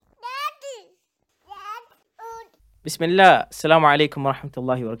Bismillah, Assalamu alaikum wa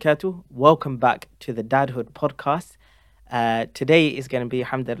rahmatullahi wa barakatuh. Welcome back to the Dadhood podcast. Today is going to be,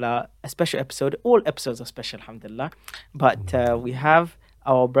 alhamdulillah, a special episode. All episodes are special, alhamdulillah. But we have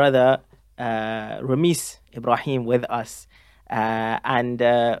our brother Ramis Ibrahim with us.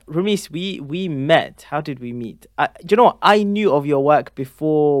 Ramis, we met. How did we meet? Do you know what? I knew of your work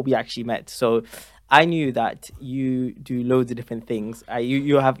before we actually met. So I knew that you do loads of different things.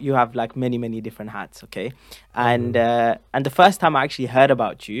 You have like many different hats, okay? And the first time I actually heard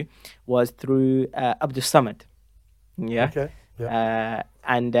about you was through Abdul Samad, yeah. Okay. Yeah.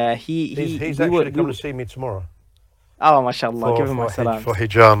 He He's we were actually coming to see me tomorrow oh mashallah, give for him my for hij- salams. for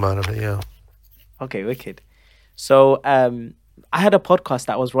hijama and everything. Yeah. Okay, wicked. So I had a podcast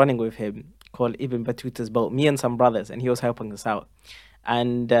that was running with him called Ibn Battuta's Boat, me and some brothers, and he was helping us out.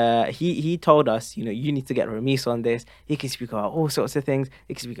 And he told us, you need to get Ramis on this. He can speak about all sorts of things.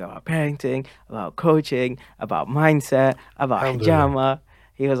 He can speak about parenting, about coaching, about mindset, about Alhamdulillah. hijama.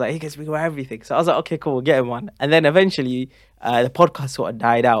 He was like, he can speak about everything. So I was like, okay, cool, we'll get him on. And then eventually, the podcast sort of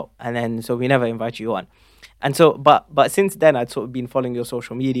died out, and then so we never invite you on. And so, but since then, I'd sort of been following your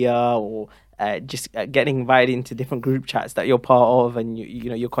social media or just getting invited into different group chats that you're part of, and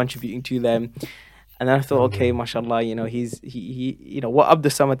you're contributing to them. And then I thought, okay, Alhamdulillah. mashallah, he what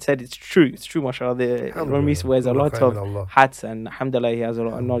Abdul Samad said, it's true. It's true, mashallah. The Ramis Alhamdulillah. wears a Kullu lot khair min of Allah. hats, and alhamdulillah, he has a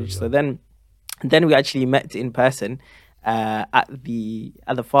lot of knowledge. So Alhamdulillah. then we actually met in person at the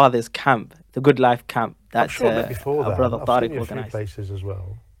father's camp, the Good Life camp I'm that sure I met before our that. brother I've seen Tariq you a few organized. places as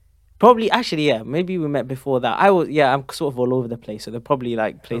well. Probably, actually, yeah, maybe we met before that. I'm sort of all over the place. So they're probably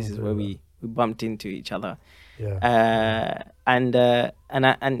like places where Alhamdulillah. we bumped into each other. Yeah. Yeah. And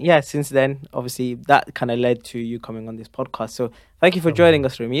yeah, since then, obviously, that kind of led to you coming on this podcast. So thank you for joining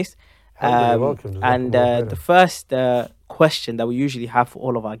Alhamdulillah. us, Ramis. Alhamdulillah. Welcome. And Jazakumullah the khairan. first question that we usually have for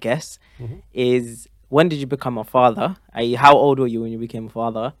all of our guests Mhm. is, when did you become a father? I.e., how old were you when you became a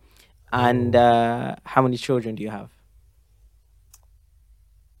father? And Oh. how many children do you have?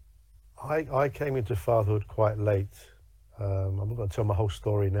 I came into fatherhood quite late. I'm not going to tell my whole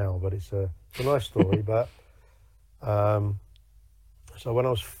story now, but it's a nice story. But so when I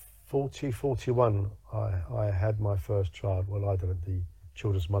was 41, I had my first child. Well, I didn't. The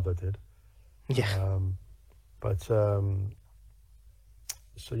children's mother did. Yeah, But so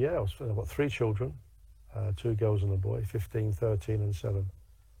yeah, I've got three children, two girls and a boy, 15, 13 and 7.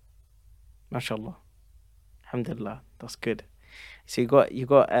 mashallah. Alhamdulillah, that's good. So you got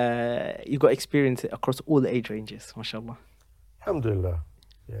experience across all the age ranges, mashallah. Alhamdulillah.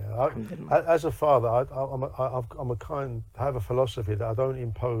 Yeah. Alhamdulillah. As a father, I have a philosophy that I don't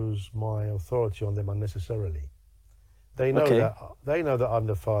impose my authority on them unnecessarily. Okay. They know that I'm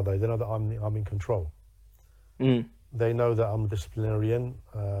the father. They know that I'm in control. Mm. They know that I'm a disciplinarian.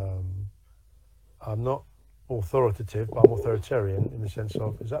 I'm not authoritative, but I'm authoritarian in the sense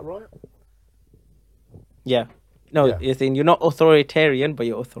of, is that right? Yeah. No, Yeah. you're saying you're not authoritarian, but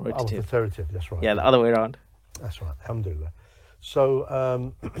you're I'm authoritative. authoritative. That's right. Yeah, the other way around. That's right. Alhamdulillah. So,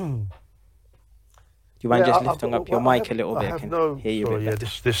 Do you mind just lifting up your mic a little I bit? I have can no. hear you a Sorry, bit yeah. better.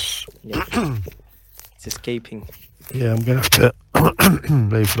 This. Yeah, it's escaping. Yeah, I'm gonna have to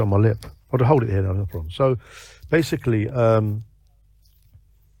maybe put it on my lip. I'll hold it here. No problem. So, basically,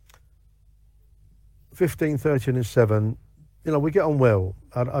 15, 13, and 7. We get on well.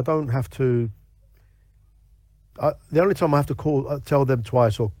 I don't have to. The only time I have to tell them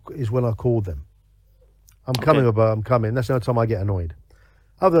twice, is when I call them. I'm coming, Okay. I'm coming. That's the only time I get annoyed.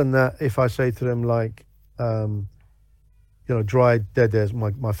 Other than that, if I say to them like, dry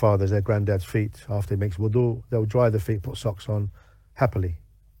my father's, their granddad's feet after he makes wudu, they'll dry the feet, put socks on, happily,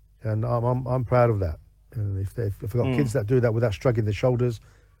 and I'm proud of that. And if I've got kids that do that without shrugging their shoulders,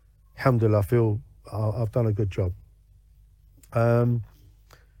 alhamdulillah, I feel I've done a good job. And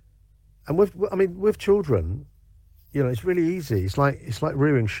with children, it's really easy. It's like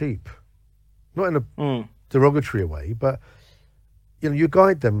rearing sheep, not in a Mm. derogatory way, but you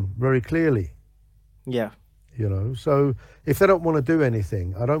guide them very clearly. Yeah. So if they don't want to do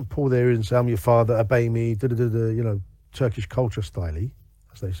anything, I don't pull their ears and say, I'm your father, obey me, Turkish culture styley,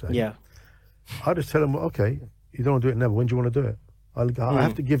 as they say. Yeah. I just tell them, okay, you don't want to do it now, when do you want to do it? I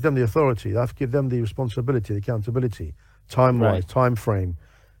have to give them the authority. I have to give them the responsibility, the accountability, time-wise, Right. time frame,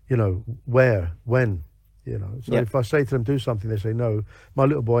 where, when, So Yeah. if I say to them, do something, they say no. My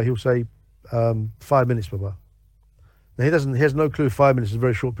little boy, he'll say, 5 minutes, Baba. Now, he has no clue 5 minutes is a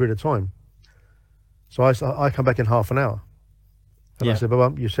very short period of time. So I come back in half an hour. And I Yeah. say,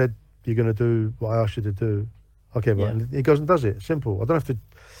 Baba, you said you're going to do what I asked you to do. Okay, but Yeah. he goes and does it. Simple. I don't have to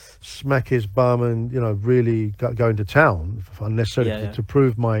smack his bum and, really go into town unnecessarily Yeah. Yeah. to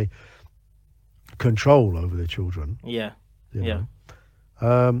prove my control over their children. Yeah. You Yeah.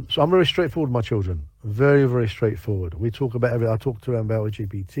 know. So I'm very straightforward with my children. Very, very straightforward. We talk about everything. I talk to them about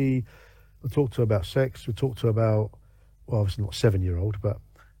LGBT. I talk to her about sex. We talk to her about, well, obviously not 7-year-old, but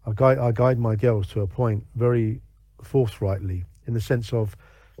I guide my girls to a point very forthrightly in the sense of,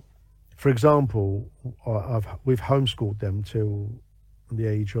 for example, we've homeschooled them till the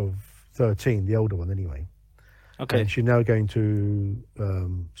age of 13, the older one anyway. Okay. And she's now going to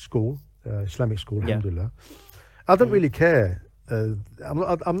school, Islamic school, Yeah. alhamdulillah. I don't really care.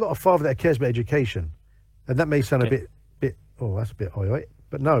 I'm not a father that cares about education. And that may sound a bit, oh, that's a bit oi,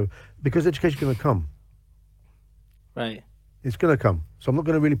 but no, because education's going to come. Right. It's going to come. So I'm not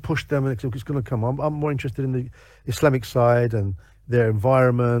going to really push them. It's going to come. I'm more interested in the Islamic side and their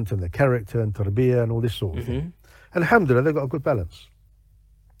environment and their character and tarbiyah and all this sort of thing. And alhamdulillah, they've got a good balance.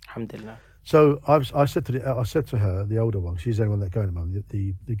 Alhamdulillah. So I said to her, the older one, she's the only one that's going at the moment.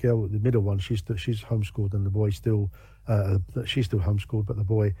 The girl, the middle one, she's homeschooled, and the boy she's still homeschooled, but the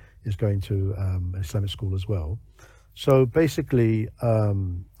boy is going to Islamic school as well. So basically,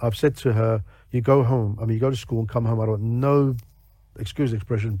 I've said to her, you go home. I mean, you go to school and come home. I don't no, excuse the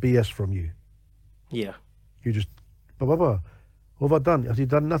expression, BS from you. Yeah. You just, Baba, what have I done? Have you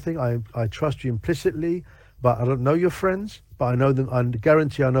done nothing? I trust you implicitly, but I don't know your friends, but I know them. I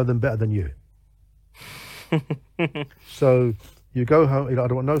guarantee I know them better than you. So you go home. I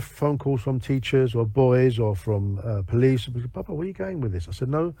don't want no phone calls from teachers or boys or from police. Papa, where are you going with this? I said,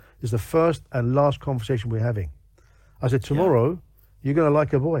 no, it's the first and last conversation we're having. I said, tomorrow you're going to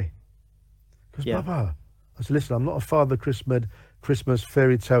like a boy. Because Papa, I said, listen, I'm not a Father Christmas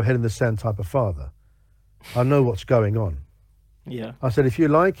fairy tale head in the sand type of father. I know what's going on. Yeah. I said, if you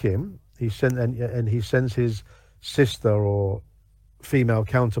like him, he sends his sister or female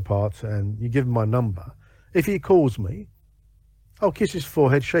counterpart, and you give him my number. If he calls me, I'll kiss his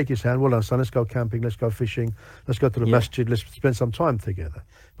forehead, shake his hand. Well done, son. Let's go camping. Let's go fishing. Let's go to the masjid. Let's spend some time together.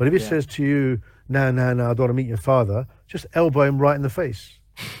 But if he says to you, no, I don't want to meet your father, just elbow him right in the face.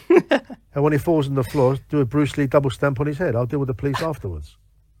 And when he falls on the floor, do a Bruce Lee double stamp on his head. I'll deal with the police afterwards.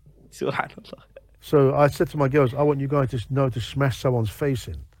 Subhanallah. So I said to my girls, I want you guys to know to smash someone's face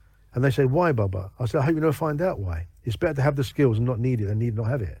in. And they say, why, Baba? I said, I hope you never find out why. It's better to have the skills and not need it than need not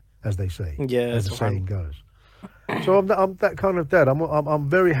have it, as they say. Yeah, as the saying goes. So I'm that kind of dad. I'm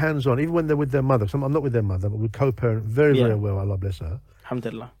very hands-on, even when they're with their mother. I'm not with their mother, but we co-parent very, very well. Allah bless her.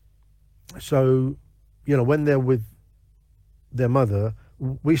 Alhamdulillah. So, when they're with their mother,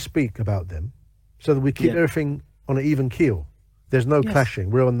 we speak about them so that we keep everything on an even keel. There's no clashing.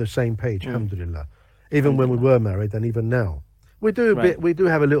 We're on the same page, alhamdulillah. Even when we were married and even now. We do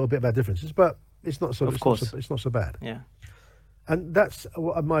have a little bit of our differences, but it's not so it's not so bad. Yeah. And that's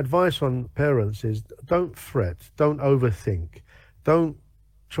my advice on parents is don't fret, don't overthink, don't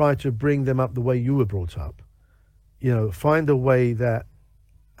try to bring them up the way you were brought up. Find a way that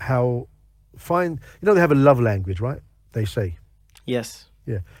they have a love language, right? They say. Yes.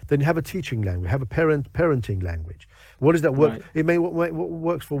 Yeah. Then you have a teaching language, have a parenting language. What does that work? Right. It may what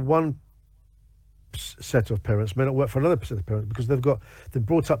works for one set of parents may not work for another set of parents because they're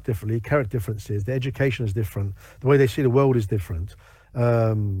brought up differently, character differences, their education is different, the way they see the world is different.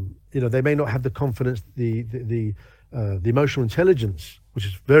 They may not have the confidence, the emotional intelligence, which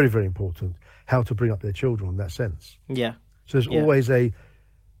is very, very important, how to bring up their children in that sense. Yeah. So there's always a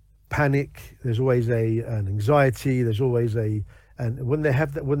panic, there's always an anxiety, there's always and when they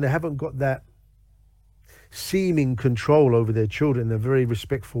haven't got that seeming control over their children in a very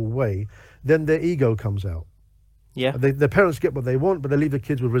respectful way, then their ego comes out. Yeah. The parents get what they want, but they leave the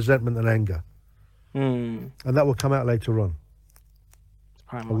kids with resentment and anger. And that will come out later on.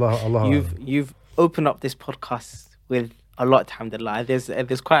 Allah. You've opened up this podcast with a lot, alhamdulillah.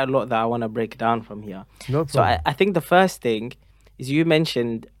 There's quite a lot that I want to break down from here. No problem. So I think the first thing is you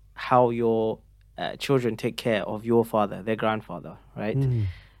mentioned how your children take care of your father, their grandfather, right?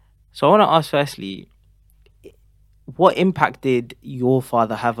 So I want to ask firstly, what impact did your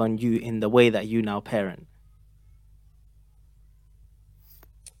father have on you in the way that you now parent?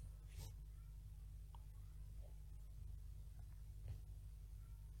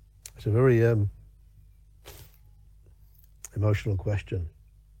 It's a very emotional question.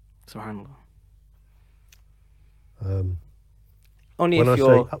 SubhanAllah. Only if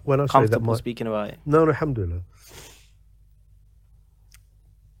you're comfortable speaking about it. No, alhamdulillah.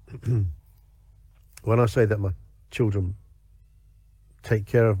 When I say that my children take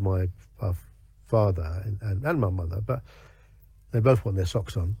care of my father and my mother, but they both want their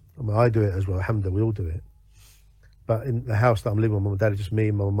socks on. I do it as well, alhamdulillah, we all do it. But in the house that I'm living with, my dad, it's just me,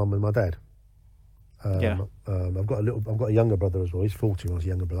 my mum and my dad. Yeah. I've got a younger brother as well. He's 40. When I was a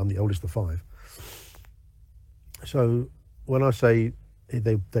younger brother. I'm the oldest of five. So when I say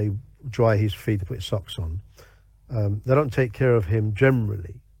they dry his feet, they put his socks on, they don't take care of him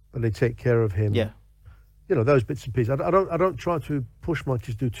generally, but they take care of him. Yeah. You know, those bits and pieces. I don't try to push my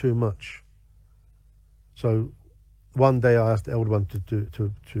kids to do too much. So one day I asked the elder one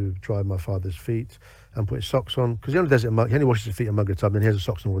to dry my father's feet and put his socks on, because he only does it he only washes his feet in mug at a time, and he has his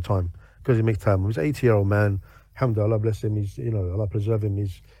socks on all the time because he makes time. He's an 80-year-old man. Alhamdulillah, Allah bless him. He's, you know, Allah preserve him.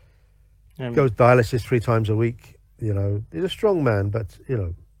 He's goes dialysis 3 times a week. You know, he's a strong man, but you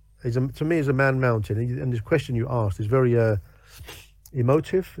know, to me, he's a man mountain. And this question you asked is very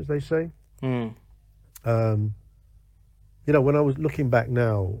emotive, as they say. Mm. You know, when I was looking back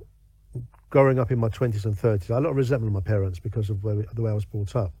now, growing up in my 20s and 30s, I had a lot of resentment of my parents because of the way I was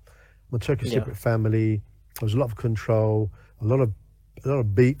brought up. I'm a Turkish cypriot family. There was a lot of control, a lot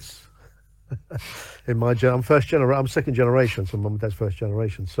of beats. In my I'm second generation, so mum and dad's first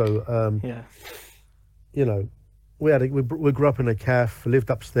generation. So you know, we grew up in a cafe, lived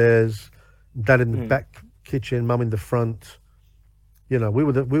upstairs, dad in the back kitchen, mum in the front. You know, we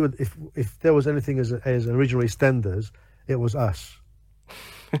would if there was anything as original EastEnders, it was us.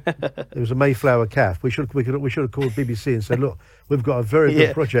 It was a Mayflower calf. We should have called BBC and said, look, we've got a very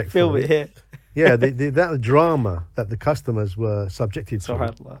good project film for it you. here. Yeah, that drama that the customers were subjected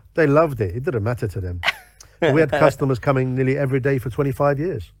to, they loved it. It didn't matter to them. We had customers coming nearly every day for 25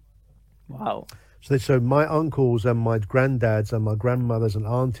 years. Wow. So my uncles and my granddads and my grandmothers and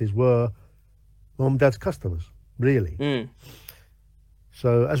aunties were mum and dad's customers, really. Mm.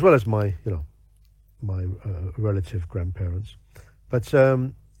 So as well as my relative grandparents. But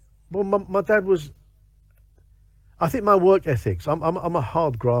well, my dad was. I think my work ethics. I'm a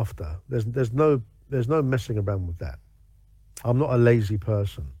hard grafter. There's no messing around with that. I'm not a lazy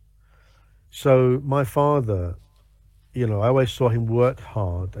person. So my father, you know, I always saw him work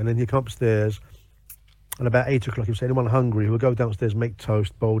hard, and then he'd come upstairs, and about 8 o'clock he would say, "Anyone hungry?" He would go downstairs, make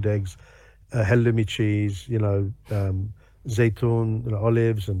toast, boiled eggs, halloumi cheese, you know, zaytun, you know,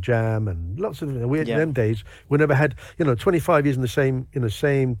 olives and jam and lots of. In them days, we never had, you know, 25 years in the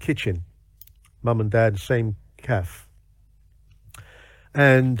same kitchen, mum and dad, same calf,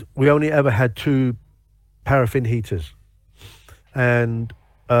 and we only ever had 2 paraffin heaters, and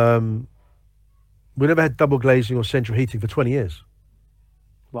we never had double glazing or central heating for 20 years.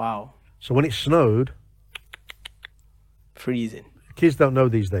 Wow. So when it snowed, freezing. Kids don't know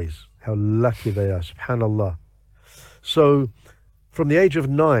these days how lucky they are, subhanallah. So from the age of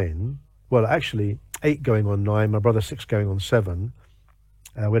 9, well, actually 8 going on 9, my brother 6 going on 7,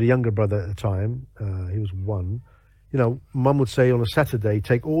 we had a younger brother at the time, he was 1. You know, mum would say on a Saturday,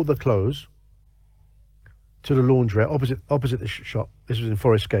 take all the clothes to the laundrette opposite the shop. This was in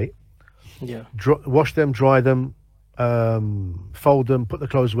Forest Gate. Yeah. Wash them, dry them, fold them, put the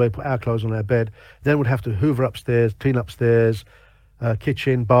clothes away, put our clothes on our bed. Then we'd have to hoover upstairs, clean upstairs,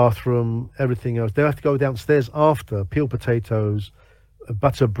 kitchen, bathroom, everything else. They have to go downstairs after, peel potatoes,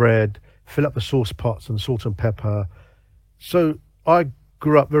 butter bread, fill up the sauce pots and salt and pepper. So I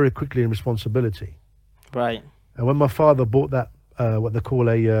grew up very quickly in responsibility. Right. And when my father bought that, what they call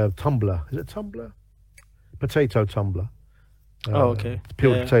a tumbler, is it a tumbler? Potato tumbler. Okay.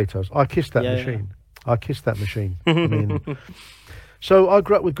 Peeled potatoes. I kissed that machine. I kissed that machine. I mean, so I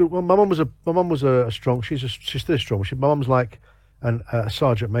grew up with good. Well, my mum was a strong. She's still strong. My mum's like a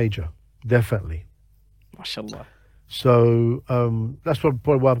sergeant major, definitely. MashaAllah. So that's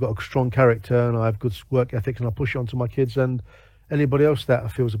probably why I've got a strong character and I have good work ethics, and I push it onto my kids and anybody else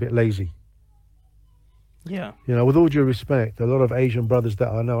that feels a bit lazy. Yeah. You know, with all due respect, a lot of Asian brothers that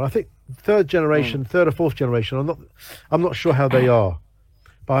I know, I think third or fourth generation, I'm not sure how they are,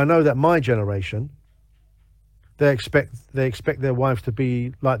 but I know that my generation, they expect their wives to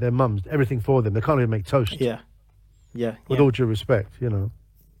be like their mums, everything for them. They can't even make toast. Yeah. With all due respect, you know.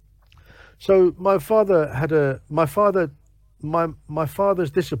 So my father's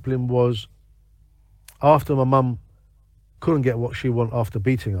discipline was, after my mum couldn't get what she wanted after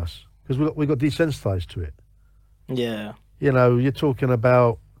beating us, because we got desensitized to it. Yeah. You know, you're talking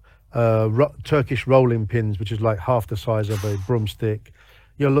about Turkish rolling pins, which is like half the size of a broomstick.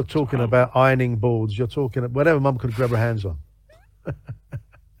 You're talking about ironing boards. You're talking whatever mum could grab her hands on.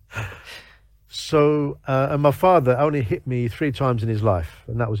 So, and my father only hit me 3 times in his life,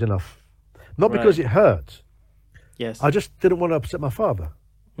 and that was enough. Not because it hurt. Yes. I just didn't want to upset my father.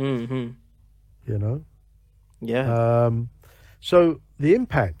 Mm-hmm. You know? Yeah. So the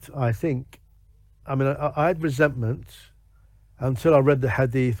impact, I think, I mean, I had resentment until I read the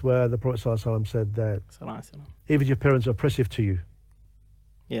hadith where the Prophet ﷺ said that even if your parents are oppressive to you,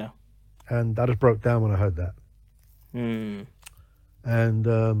 yeah, And I just broke down when I heard that. Mm. And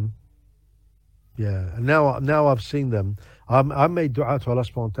yeah, and now I've seen them. I made dua to Allah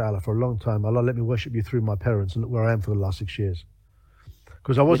subhanahu wa ta'ala for a long time. Allah, let me worship you through my parents, and look where I am for the last 6 years.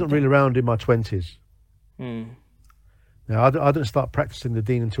 Because I wasn't really around in my 20s. Mm. Now, I didn't start practicing the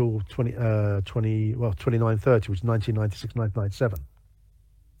deen until 29, 30, which was 1996, 1997.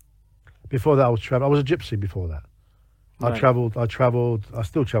 Before that, I was a gypsy before that. Right. I traveled, I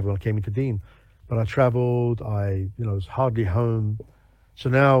still travel when I came into deen. But I traveled, was hardly home. So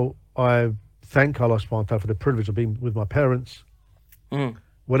now I thank Allah subhanahu wa ta'ala for the privilege of being with my parents. Mm.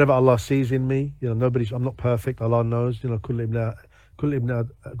 Whatever Allah sees in me, I'm not perfect, Allah knows, كل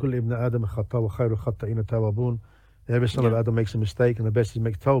ابن آدم خطأ وخير الخطائين التوابون. Every son of Adam makes a mistake, and the best is to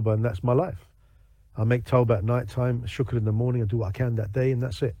make tawbah, and that's my life. I make tawbah at night time, shukr in the morning, I do what I can that day, and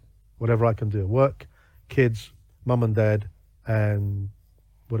that's it. Whatever I can do. Work, kids, mum and dad, and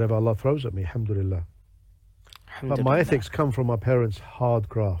whatever Allah throws at me, alhamdulillah. But my ethics come from my parents' hard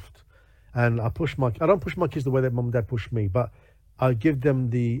graft. And I don't push my kids the way that mum and dad push me, but I give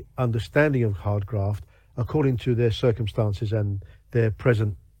them the understanding of hard graft according to their circumstances and their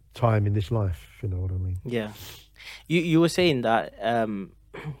present time in this life, if you know what I mean. Yeah. You were saying that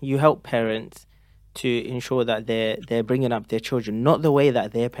you help parents to ensure that they're bringing up their children, not the way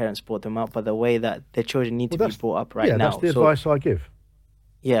that their parents brought them up, but the way that their children need to be brought up now. Yeah, that's the advice I give.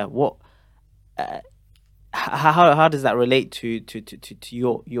 Yeah. What? How does that relate to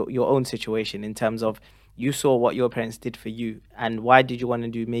your own situation in terms of you saw what your parents did for you, and why did you want to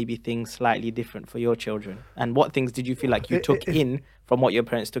do maybe things slightly different for your children, and what things did you feel like you took in from what your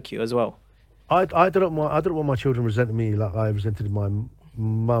parents took you as well? I don't want my children resenting me like I resented my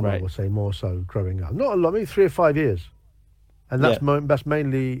mum. Right. I would say more so growing up. Not a lot, maybe 3 or 5 years, and that's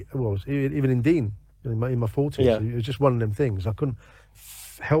mainly even in Deen in my 40s. Yeah. It was just one of them things. I couldn't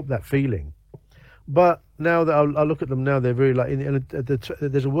help that feeling. But now that I look at them now, they're very like.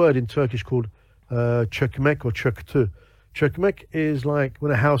 There's a word in Turkish called çökmek or çöktü. Çökmek is like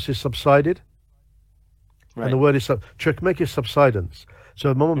when a house is subsided, Right. and the word is çökmek is subsidence.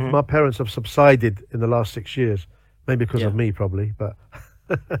 So my parents have subsided in the last 6 years, maybe because of me probably, but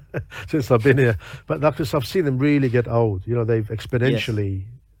since I've been here. But because I've seen them really get old, they've exponentially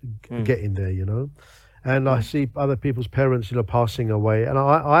getting there, And I see other people's parents, passing away, and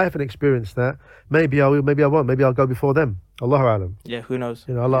I haven't experienced that. Maybe I will, maybe I won't. Maybe I'll go before them. Allahu alam. Yeah, who knows?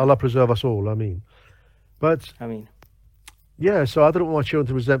 Allah preserve us all. But yeah. So I don't want my children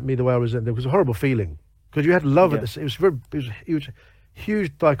to resent me the way I resent them. It was a horrible feeling because you had love at this. It was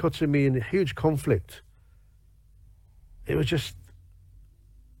huge dichotomy and a huge conflict. It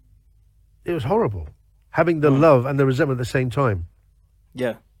was horrible having the love and the resentment at the same time.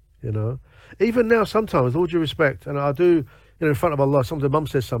 Yeah. Even now, sometimes, with all due respect, and I do, in front of Allah, sometimes mum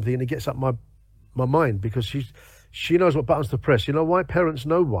says something and it gets up my mind because she knows what buttons to press. You know why? Parents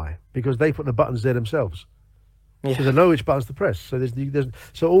know why. Because they put the buttons there themselves. Yeah. So they know which buttons to press. So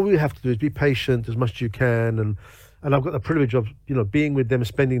so all we have to do is be patient as much as you can. And I've got the privilege of, being with them,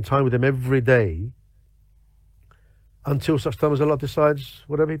 spending time with them every day until such time as Allah decides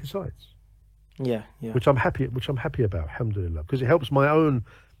whatever He decides. Yeah. Which I'm happy about, alhamdulillah, because it helps my own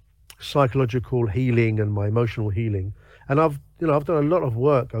psychological healing and my emotional healing. And I've done a lot of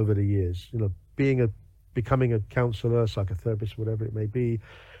work over the years, becoming a counselor, psychotherapist, whatever it may be,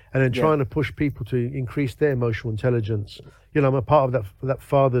 and then trying to push people to increase their emotional intelligence. I'm a part of that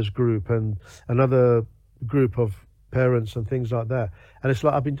fathers group and another group of parents and things like that. And it's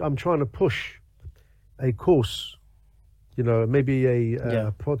like I'm trying to push a course, maybe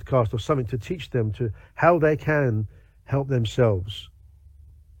a podcast or something to teach them to how they can help themselves.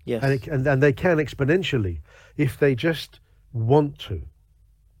 Yes. And they can exponentially if they just want to.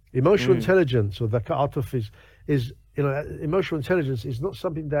 Emotional intelligence or the atuf is emotional intelligence is not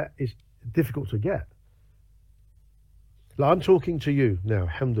something that is difficult to get. Like I'm talking to you now,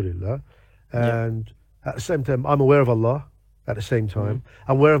 alhamdulillah, and at the same time I'm aware of Allah. At the same time,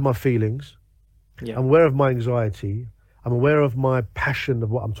 I'm aware of my feelings. Yeah. I'm aware of my anxiety. I'm aware of my passion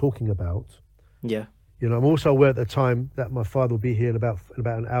of what I'm talking about. Yeah. I'm also aware at the time that my father will be here in about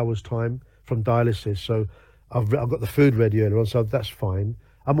an hour's time from dialysis. So I've got the food ready earlier on, so that's fine.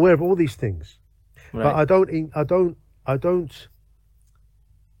 I'm aware of all these things, Right. but I don't.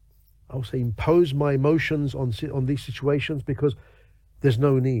 I'll say impose my emotions on these situations because there's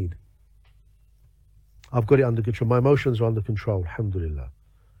no need. I've got it under control. My emotions are under control, alhamdulillah.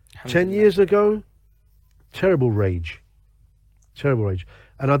 10 years ago, terrible rage.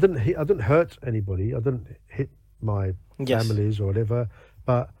 And I didn't hurt anybody. I didn't hit my families or whatever.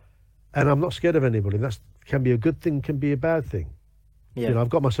 And I'm not scared of anybody. That can be a good thing, can be a bad thing. Yeah. I've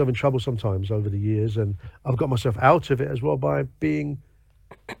got myself in trouble sometimes over the years, and I've got myself out of it as well by being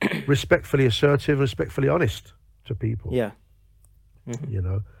respectfully assertive, respectfully honest to people. Yeah. Hmm. You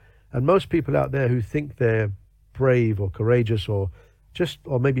know, and most people out there who think they're brave or courageous or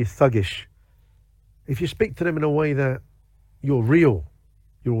maybe thuggish, if you speak to them in a way that you're real,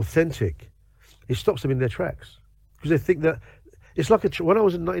 you're authentic, it stops them in their tracks because they think that it's like when I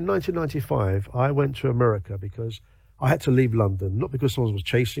was in 1995, I went to America because I had to leave London, not because someone was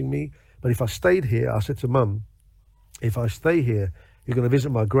chasing me, but if I stayed here, I said to Mum, if I stay here, you're going to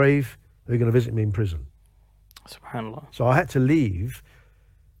visit my grave, or you're going to visit me in prison. Subhanallah. So I had to leave,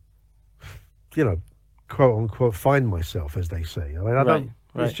 quote unquote, find myself, as they say. I mean, I don't.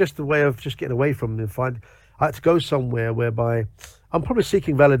 Right. It's just a way of just getting away from them. I had to go somewhere whereby I'm probably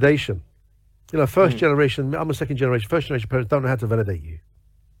seeking validation. First generation. I'm a second generation. First generation parents don't know how to validate you.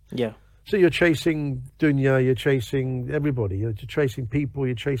 Yeah. So you're chasing dunya, you're chasing everybody, you're chasing people,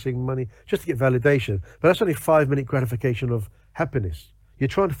 you're chasing money, just to get validation. But that's only 5-minute gratification of happiness. You're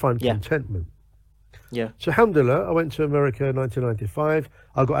trying to find contentment. Yeah. So alhamdulillah, I went to America in 1995.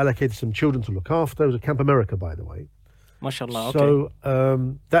 I got allocated some children to look after. It was at Camp America, by the way. MashaAllah. Okay.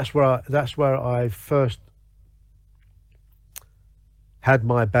 So that's where I first had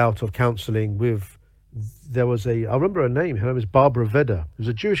my bout of counselling with. I remember her name. Her name was Barbara Vedder. It was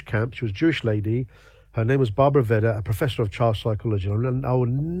a Jewish camp. She was a Jewish lady. Her name was Barbara Vedder, a professor of child psychology. And I will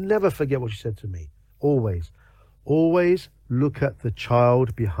never forget what she said to me. Always look at the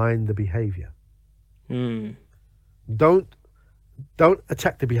child behind the behavior. Don't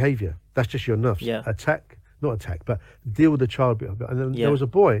attack the behavior. That's just your nafs. Yeah. Not attack, but deal with the child. And then there was a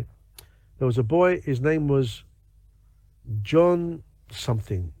boy. His name was John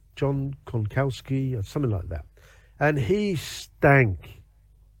something. John Konkowski or something like that. And he stank.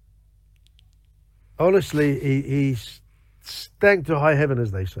 Honestly, he stank to high heaven,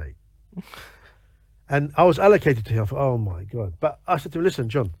 as they say. And I was allocated to him. I thought, oh my God. But I said to him, listen,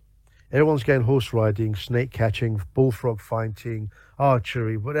 John, everyone's going horse riding, snake catching, bullfrog fighting,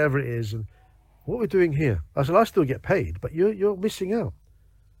 archery, whatever it is. And what are we doing here? I said, I still get paid, but you're missing out.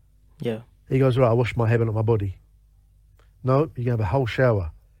 Yeah. He goes, right, I wash my head and not my body. No, you can have a whole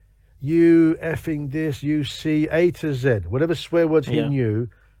shower. You effing this, you see, A to Z, whatever swear words he knew,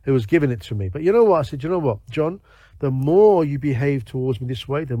 he was giving it to me. But you know what? I said, you know what, John, the more you behave towards me this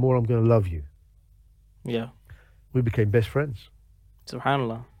way, the more I'm going to love you. Yeah. We became best friends.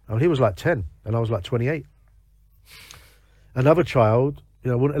 Subhanallah. And he was like 10 and I was like 28. Another child,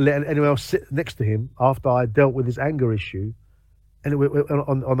 wouldn't let anyone else sit next to him after I dealt with his anger issue. And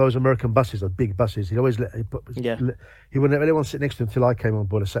on those American buses, those big buses, he wouldn't let anyone sit next to him until I came on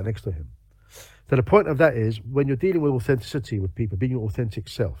board and sat next to him. So the point of that is, when you're dealing with authenticity with people, being your authentic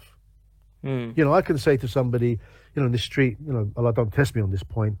self. I can say to somebody, in the street, Allah, don't test me on this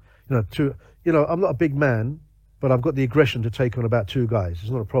point. I'm not a big man, but I've got the aggression to take on about 2 guys.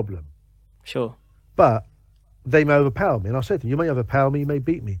 It's not a problem. Sure. But they may overpower me, and I said to them, you may overpower me, you may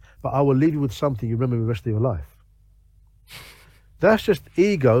beat me, but I will leave you with something you remember the rest of your life. That's just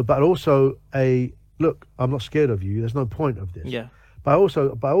ego, but also look, I'm not scared of you. There's no point of this. Yeah. But I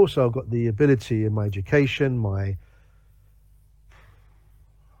also got the ability in my education, my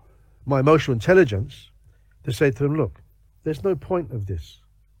emotional intelligence, to say to them, look, there's no point of this.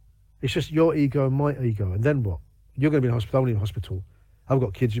 It's just your ego and my ego. And then what? You're going to be in hospital. I'm in hospital. I've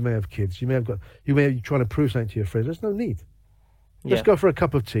got kids. You may have kids. You may be trying to prove something to your friends. There's no need. Let's go for a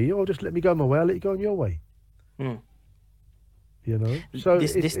cup of tea, or just let me go my way. I'll let you go on your way. So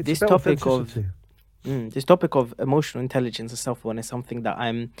this topic of emotional intelligence and self-awareness is something that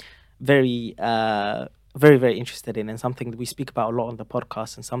I'm very very, very interested in, and something that we speak about a lot on the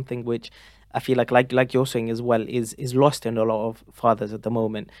podcast, and something which I feel like you're saying as well is lost in a lot of fathers at the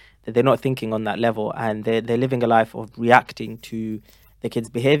moment, that they're not thinking on that level, and they're living a life of reacting to the kids'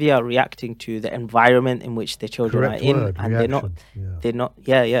 behavior, reacting to the environment in which their children are in, and reaction. they're not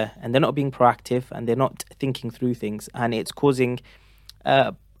and they're not being proactive, and they're not thinking through things, and it's causing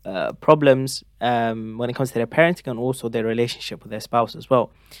problems when it comes to their parenting and also their relationship with their spouse as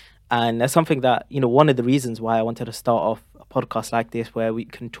well. And that's something that, one of the reasons why I wanted to start off a podcast like this, where we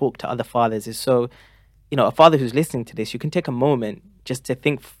can talk to other fathers, is so, a father who's listening to this, you can take a moment just to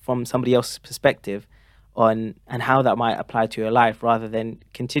think from somebody else's perspective on and how that might apply to your life, rather than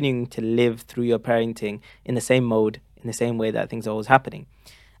continuing to live through your parenting in the same mode, in the same way that things are always happening.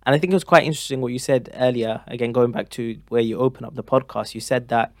 And I think it was quite interesting what you said earlier, again, going back to where you open up the podcast. You said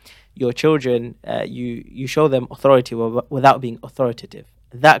that your children, you show them authority without being authoritative.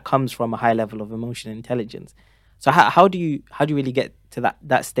 That comes from a high level of emotional intelligence. So how do you really get to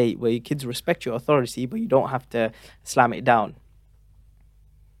that state where your kids respect your authority, but you don't have to slam it down?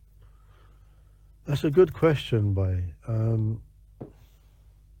 That's a good question, Bay.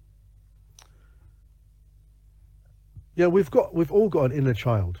 Yeah, we've all got an inner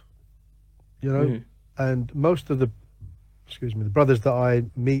child, you know, Mm. and most of the, excuse me, the brothers that I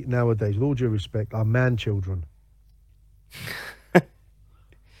meet nowadays, with all due respect, are man children.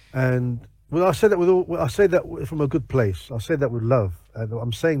 And well, I say that with all, well, I say that from a good place. I say that with love, and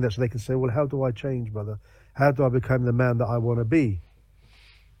I'm saying that so they can say, "Well, how do I change, brother? How do I become the man that I want to be?"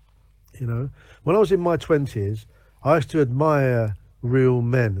 You know, when I was in my 20s, I used to admire real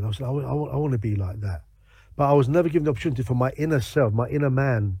men, and I was like, I want to be like that. But I was never given the opportunity for my inner self, my inner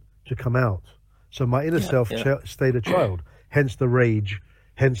man, to come out. So my inner Yeah, self yeah. stayed a child. Hence the rage,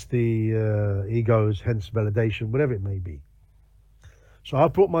 hence the egos, hence validation, whatever it may be. So I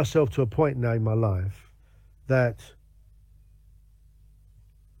brought myself to a point now in my life that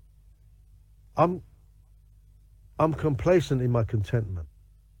I'm I'm complacent in my contentment.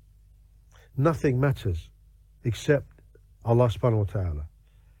 Nothing matters except Allah subhanahu wa ta'ala.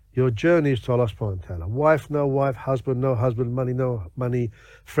 Your journey is to Allah subhanahu wa ta'ala. Wife, no wife, husband, no husband, money, no money,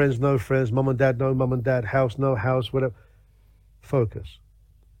 friends, no friends, mum and dad, no mum and dad, house, no house, whatever. Focus.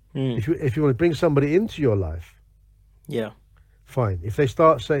 Mm. If you want to bring somebody into your life, Yeah. fine. If they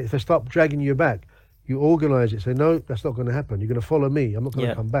start dragging you back, you organize it. Say, no, that's not going to happen. You're going to follow me. I'm not going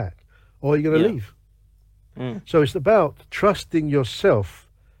to Yeah. come back, or you're going to Yeah. leave. Mm. So it's about trusting yourself.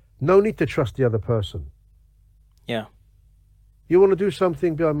 No need to trust the other person. Yeah. You want to do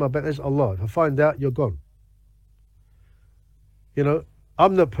something behind my back, there's Allah. If I find out, you're gone. You know,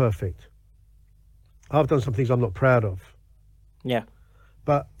 I'm not perfect. I've done some things I'm not proud of. Yeah.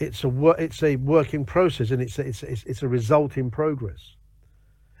 But it's a working process, and it's a result in progress.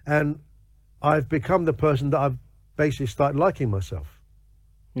 And I've become the person that I've basically started liking myself.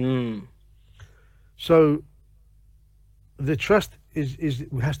 Mm. So the trust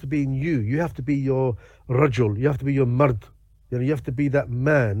has to be in you. You have to be your rajul. You have to be your mard. You know, you have to be that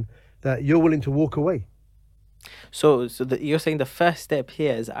man that you're willing to walk away. So, you're saying the first step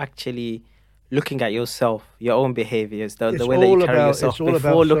here is actually looking at yourself, your own behaviors, the way that you carry yourself It's all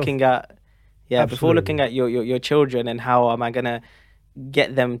before about self. looking at, yeah, before looking Absolutely. at your children and how am I gonna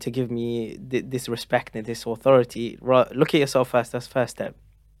get them to give me this respect and this authority. Look at yourself first. That's first step.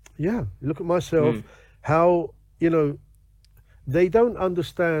 Yeah. Look at myself. Mm. How, you know, they don't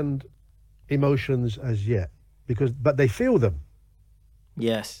understand emotions as yet but they feel them.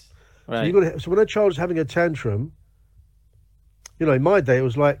 Yes. So you Right. got to. So when a child's having a tantrum, you know, in my day it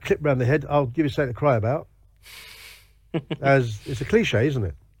was like clip round the head. I'll give you something to cry about. As it's a cliche, isn't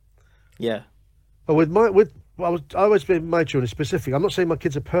it? Yeah. But I always been my children specific. I'm not saying my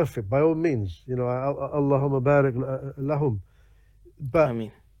kids are perfect by all means. You know, Allahumma barik lahum. I But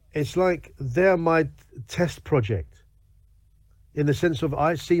mean, it's like they're my test project in the sense of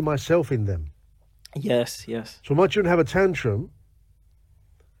I see myself in them. yes. Yes. So when my children have a tantrum,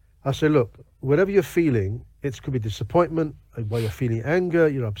 I say, look, whatever you're feeling, it could be disappointment, while you're feeling anger,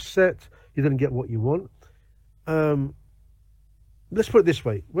 you're upset, you didn't get what you want. Let's put it this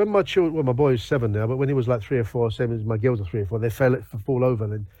way: when my boy is 7 now, but when he was like 3 or 4, same as my girls are 3 or 4, they fall over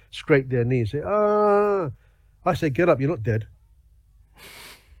and then scrape their knees. Say, I say, get up, you're not dead.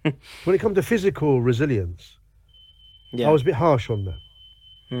 When it comes to physical resilience, I Yeah. was a bit harsh on that.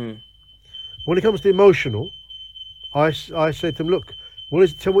 Mm. When it comes to emotional, I say to them, look,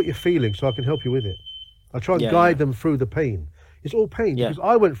 tell what you're feeling so I can help you with it. I try and Yeah. Yeah. guide them through the pain. It's all pain Yeah. because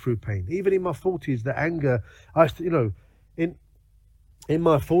I went through pain. Even in my 40s, the anger, I used to, in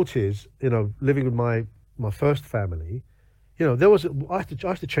my 40s, living with my first family, I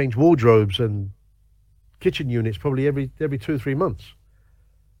used to change wardrobes and kitchen units probably every 2 or 3 months.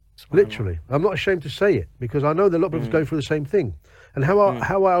 Subhanallah. Literally. I'm not ashamed to say it because I know that a lot of people are going through the same thing. And Mm.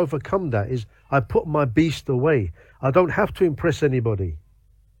 how I overcome that is I put my beast away. I don't have to impress anybody.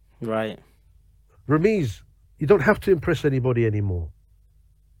 Right. Ramiz, you don't have to impress anybody anymore.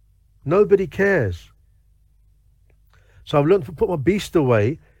 Nobody cares. So I've learned to put my beast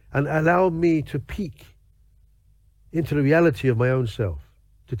away and allow me to peek into the reality of my own self,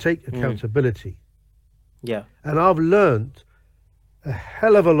 to take accountability. Yeah. And I've learned a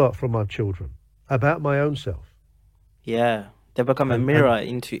hell of a lot from my children about my own self. Yeah. They become a And mirror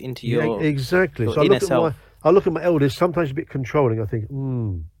into yeah, your exactly. your So inner self. I look at my eldest, sometimes a bit controlling. I think,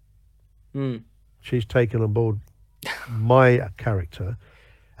 Mm. she's taken on board my character,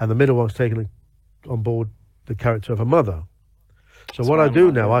 and the middle one's taken on board the character of a mother. So what I do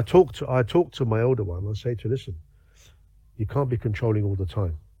Subhanallah, now, yeah. I talk to my older one. I say to her, listen, you can't be controlling all the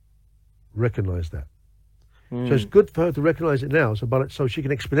time. Recognize that. So it's Mm. good for her to recognize it now, so she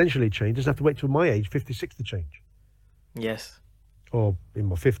can exponentially change. Doesn't have to wait till my age, 56, to change. Yes. or in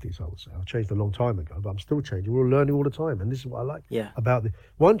my 50s, I would say. I changed a long time ago, but I'm still changing. We're learning all the time. And this is what I like Yeah. about the.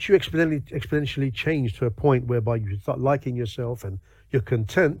 Once you exponentially change to a point whereby you start liking yourself and you're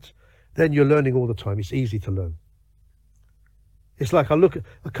content, then you're learning all the time. It's easy to learn. It's like I look at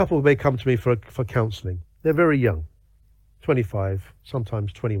a couple may come to me for counseling. They're very young, 25,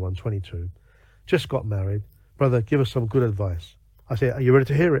 sometimes 21, 22, just got married. Brother, give us some good advice. I say, are you ready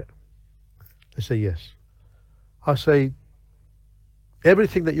to hear it? They say, yes. I say,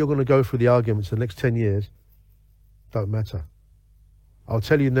 everything that you're going to go through the arguments the next 10 years don't matter. I'll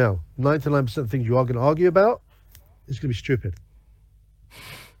tell you now, 99% of things you are going to argue about is going to be stupid.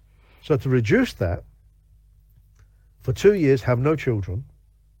 So to reduce that, for 2 years, have no children,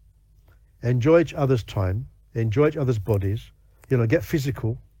 enjoy each other's time, enjoy each other's bodies, get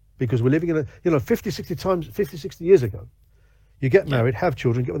physical, because we're living in 50, 60 years ago, you get married, have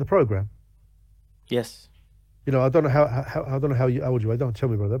children, get with the program. Yes. I don't know how old you are. Don't tell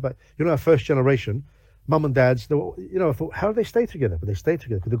me, brother. But our first generation, mum and dads, they were, I thought, how do they stay together? But they stay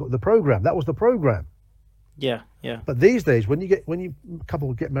together because they got the program. That was the program. Yeah, yeah. But these days, when a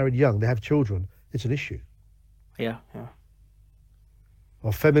couple get married young, they have children, it's an issue. Yeah, yeah.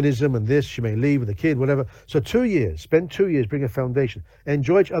 Or feminism and this, she may leave with a kid, whatever. So 2 years, spend 2 years, bring a foundation,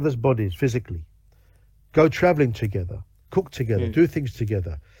 enjoy each other's bodies physically, go traveling together, cook together, do things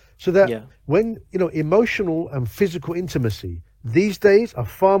together. So that when, emotional and physical intimacy these days are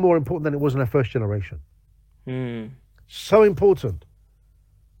far more important than it was in our first generation. So important.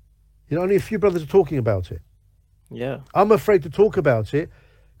 Only a few brothers are talking about it. Yeah. I'm afraid to talk about it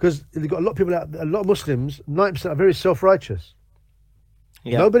because you've got a lot of people a lot of Muslims, 90% are very self-righteous.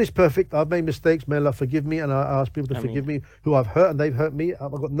 Yeah. Nobody's perfect. I've made mistakes. May Allah forgive me. And I ask people to forgive me who I've hurt and they've hurt me.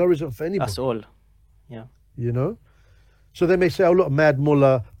 I've got no resentment for anybody. That's all. Yeah. So they may say, oh, look, mad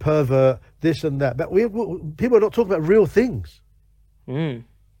mullah, pervert, this and that. But people are not talking about real things. They're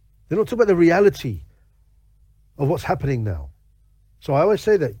not talking about the reality of what's happening now. So I always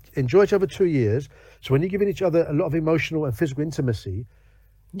say that enjoy each other 2 years. So when you're giving each other a lot of emotional and physical intimacy,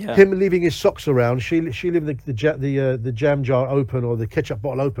 him leaving his socks around, she leaving the jam jar open or the ketchup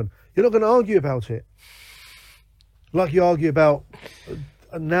bottle open, you're not going to argue about it. Like you argue about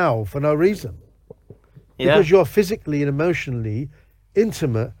now for no reason. Because you're physically and emotionally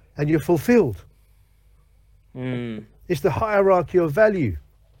intimate and you're fulfilled. It's the hierarchy of value.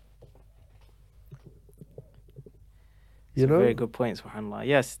 Very good points, subhanAllah.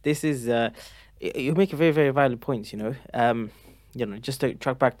 Yes, this is you make a very, very valid point, just to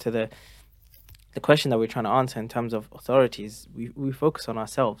track back to the question that we're trying to answer in terms of authorities, we focus on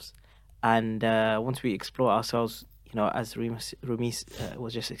ourselves. And once we explore ourselves, as Rumis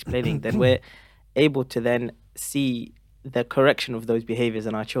was just explaining, then we're able to then see the correction of those behaviors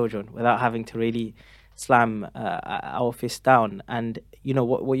in our children without having to really slam our fist down. And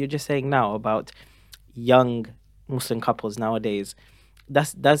what you're just saying now about young Muslim couples nowadays,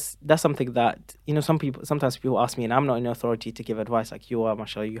 that's something that sometimes people ask me, and I'm not in authority to give advice like you are,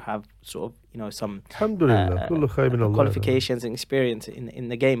 mashallah. You have sort of some qualifications and experience in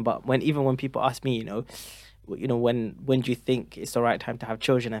the game. But when people ask me, when do you think it's the right time to have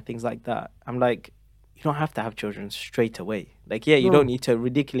children and things like that, I'm like, you don't have to have children straight away. Like, you don't need to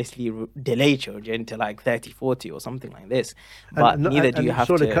ridiculously delay children to like 30, 40 or something like this. But neither do you have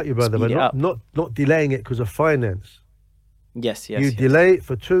to cut you, brother, but not delaying it because of finance. Yes. You delay it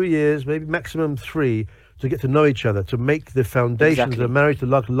for 2 years, maybe maximum 3, to get to know each other, to make the foundations of marriage to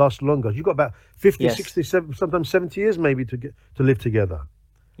last longer. You've got about 50, 60, 70, sometimes 70 years maybe to live together.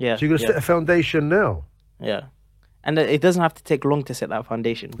 Yeah. So you're going to set a foundation now. Yeah. And it doesn't have to take long to set that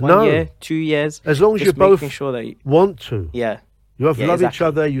foundation. 1 year, 2 years. As long as you both sure that want to. Yeah. You have love each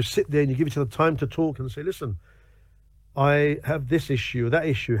other. You sit there and you give each other time to talk and say, listen, I have this issue, that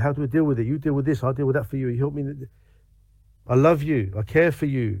issue. How do we deal with it? You deal with this. I'll deal with that for you. You help me. I love you. I care for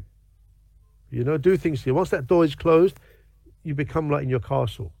you. Do things to you. Once that door is closed, you become like in your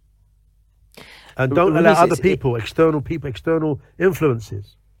castle. And don't allow other people, external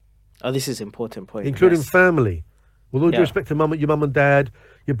influences. Oh, this is an important point. Including family. With all due respect to your mum and dad,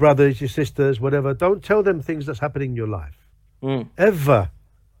 your brothers, your sisters, whatever, don't tell them things that's happening in your life. Ever.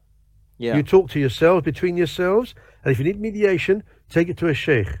 Yeah. You talk to yourselves, between yourselves, and if you need mediation, take it to a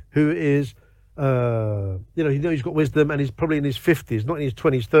sheikh who is, he's got wisdom and he's probably in his 50s, not in his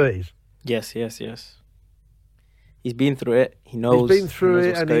 20s, 30s. Yes. He's been through it. He knows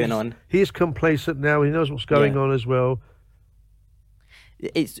what's going on. He's complacent now. He knows what's going on as well.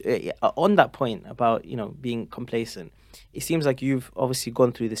 It's on that point about being complacent. It seems like you've obviously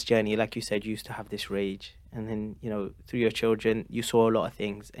gone through this journey. Like you said, you used to have this rage, and then through your children, you saw a lot of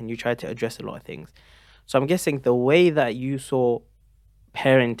things, and you tried to address a lot of things. So I'm guessing the way that you saw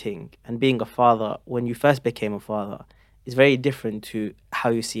parenting and being a father when you first became a father is very different to how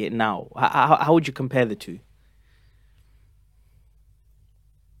you see it now. How would you compare the two?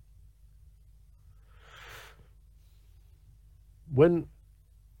 When,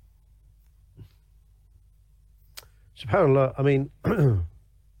 subhanAllah, I mean,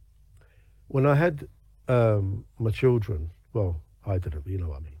 when I had my children, well, I didn't, but you know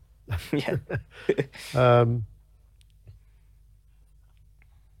what I mean. Yeah.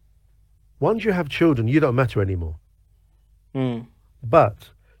 Once you have children, you don't matter anymore. Mm. But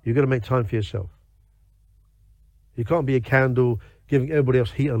you've got to make time for yourself. You can't be a candle giving everybody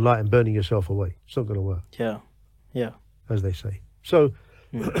else heat and light and burning yourself away. It's not going to work, Yeah. Yeah. as they say. So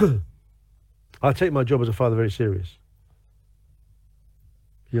Mm. I take my job as a father very serious.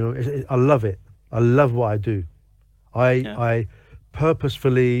 You know, I love it. I love what I do. Yeah. I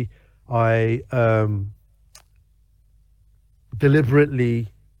purposefully, I deliberately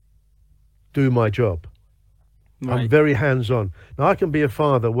do my job. I'm Right. very hands-on. Now, I can be a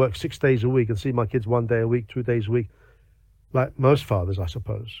father, work 6 days a week and see my kids 1 day a week, 2 days a week, like most fathers, I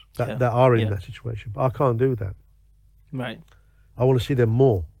suppose, Yeah. that are in Yeah. that situation. But I can't do that. Right. I want to see them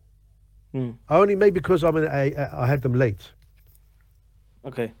more. Mm. Only maybe because I had them late,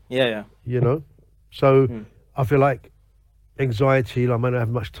 Okay. Yeah. Yeah. you know? So Mm. I feel like anxiety, like I might not have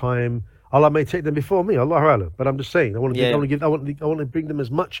much time. Allah may take them before me, Allahu Alam. But I'm just saying, I want Yeah. to bring them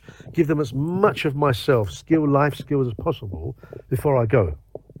give them as much of myself, life skills as possible before I go.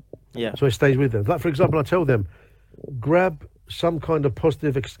 Yeah. So it stays with them. Like, for example, I tell them, grab some kind of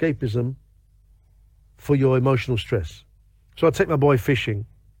positive escapism for your emotional stress. So I take my boy fishing.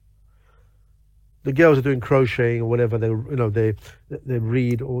 The girls are doing crocheting or whatever. They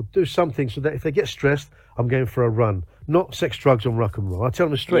read or do something so that if they get stressed, I'm going for a run. Not sex, drugs, and rock and roll. I tell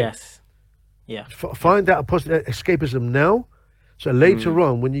them straight. Yes. Yeah. Find out a positive escapism now, so later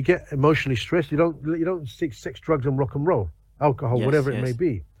on, when you get emotionally stressed, you don't seek sex, drugs, and rock and roll, alcohol, Yes, whatever it yes. may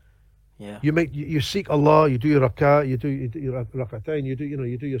be. Yeah. You seek Allah, you do your rak'ah, you do your rak'atayn, you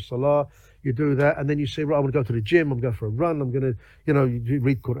do your salah, you do that, and then you say, right, I'm going to go to the gym, I'm going for a run, I'm going to you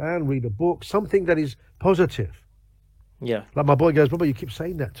read Quran, read a book, something that is positive. Yeah. Like my boy goes, Baba, you keep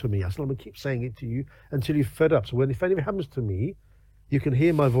saying that to me. I said, I'm going to keep saying it to you until you're fed up. So if anything happens to me, you can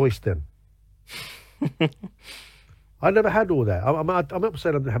hear my voice then. I never had all that. I'm not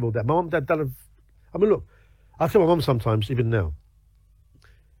saying I didn't have all that. My mum, dad, I mean, look, I tell my mum sometimes, even now,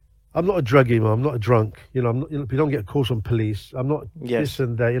 I'm not a druggie, Mum. I'm not a drunk. You know, you don't get calls from police. I'm not Yes. this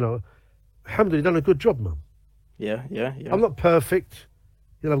and that. You know, alhamdulillah, you've done a good job, Mum. Yeah. Yeah. Yeah. I'm not perfect.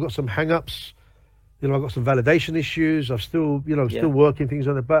 You know, I've got some hang-ups. You know, I've got some validation issues. I've still, Yeah. still working things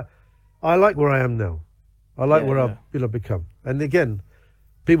on it. But I like where I am now. I like Yeah, where yeah. I've, become. And again,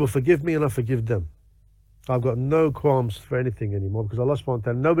 people forgive me and I forgive them. I've got no qualms for anything anymore because Allah subhanahu wa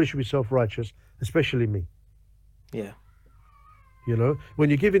ta'ala, nobody should be self-righteous, especially me. Yeah. You know, when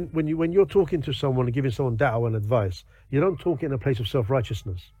you're talking to someone and giving someone da'wah and advice, you don't talk in a place of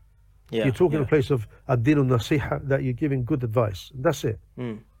self-righteousness. Yeah. You're talking in Yeah. a place of ad-din nasiha, that you're giving good advice. That's it.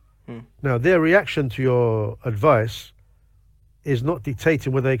 Mm. Now, their reaction to your advice is not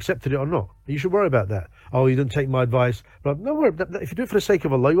dictating whether they accepted it or not. You should worry about that. Oh, you didn't take my advice. But no worry. If you do it for the sake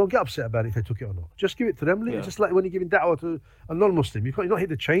of Allah, you won't get upset about it if they took it or not. Just give it to them. Yeah. Just like when you're giving da'wah to a non-Muslim. You're not here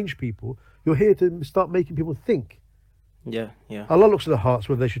to change people. You're here to start making people think. Yeah. Yeah. Allah looks at the hearts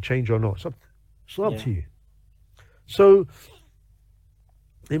whether they should change or not. It's up Yeah. to you. So,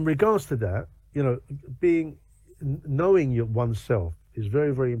 in regards to that, knowing oneself is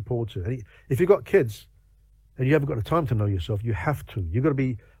very, very important. And if you've got kids and you haven't got the time to know yourself, you have to. You've got to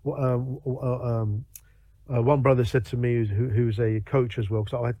be. One brother said to me, who's a coach as well,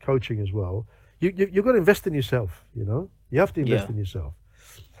 because I had coaching as well. You've got to invest in yourself. You have to invest Yeah. in yourself.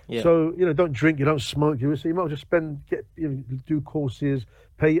 Yeah. So don't drink, you don't smoke. So you might just do courses,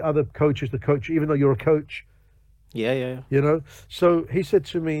 pay other coaches to coach you, even though you're a coach. Yeah. Yeah. So he said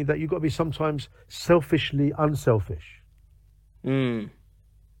to me that you've got to be sometimes selfishly unselfish, Mm.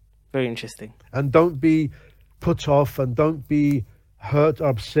 Very interesting. and don't be put off, and don't be hurt or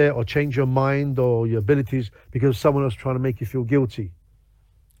upset or change your mind or your abilities because someone else trying to make you feel guilty.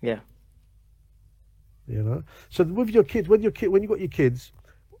 Yeah. So with your kids, when you got your kids,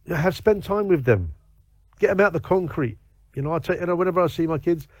 spend time with them, get them out the concrete. I take whenever I see my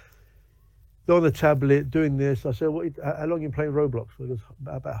kids, they're on the tablet doing this. I say, how long are you playing Roblox? It goes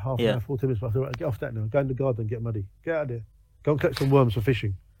about half an Yeah. hour, 40 minutes. I say, right, get off that now. Go in the garden and get muddy. Get out of there. Go and collect some worms for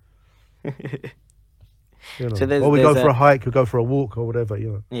fishing. So there's- or we go there's for a- a hike, we go for a walk or whatever.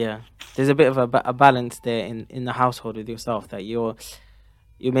 Yeah. There's a bit of a balance there in the household with yourself that you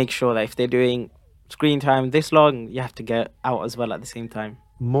make sure that if they're doing screen time this long, you have to get out as well at the same time.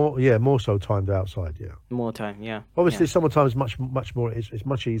 More so timed outside. Yeah. More time, yeah. Obviously, Yeah. summertime is much more. It's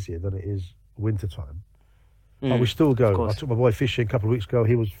much easier than it is winter time. But we Mm, still of go. I course. took my boy fishing a couple of weeks ago.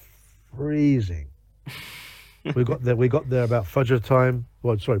 He was freezing. We got there. We got there about Fajr time.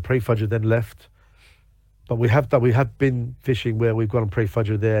 Well, sorry, pre-Fajr, then left. But we have done. We have been fishing where we've gone on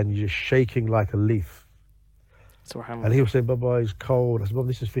pre-Fajr there, and you're just shaking like a leaf. Subhanallah. And he was saying, "Baba, it's cold." I said, "Baba,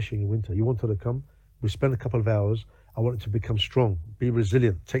 this is fishing in winter. You wanted to come. We spent a couple of hours. I want it to become strong. Be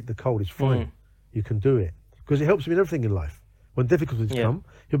resilient. Take the cold. It's fine. You can do it because it helps me in everything in life. When difficulties Yeah. come,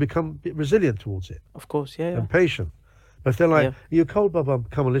 he'll become a bit resilient towards it Of course, yeah, and patient. But if they're like, Yeah. "You're cold, Baba.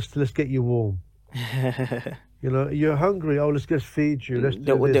 Come on, let's get you warm." yeah. You know, you're hungry. Oh, let's just feed you. Let's do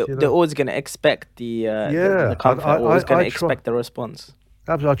this. You They're know? always gonna expect Yeah, the comfort. I Always gonna try. expect the response.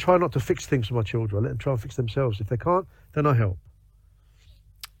 Absolutely. I try not to fix things for my children. I let them try and fix themselves. If they can't, then I help.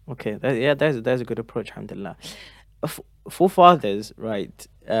 Okay, there's a good approach, alhamdulillah. For fathers, right,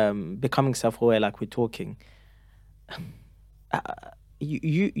 becoming self-aware, like we're talking,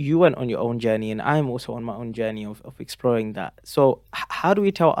 you went on your own journey, and I'm also on my own journey of exploring that. So, how do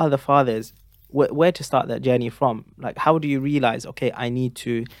we tell other fathers where to start that journey from? Like, how do you realize, okay, I need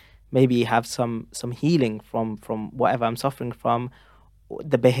to maybe have some healing from whatever I'm suffering from, or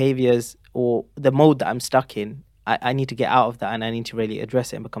the behaviors or the mode that I'm stuck in? I need to get out of that, and I need to really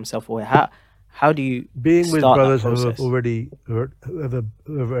address it and become self-aware. How do you Being with start that brothers who have process? already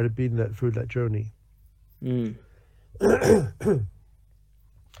been through that journey. Mm,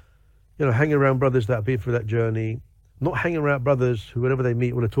 You know, hanging around brothers that have been through that journey, not hanging around brothers who, whenever they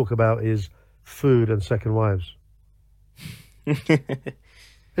meet, want to talk about is food and second wives.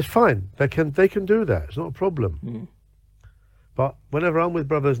 It's fine. They can do that. It's not a problem. mm, But whenever I'm with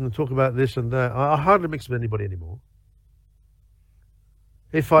brothers and they talk about this and that, I hardly mix with anybody anymore.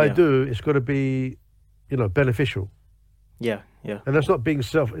 If I Yeah. do, it's got to be, you know, beneficial. yeah, And that's not being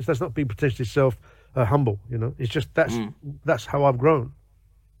potentially self humble. You know, it's just that's how I've grown.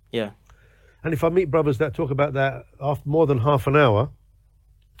 yeah, And if I meet brothers that talk about that after more than half an hour,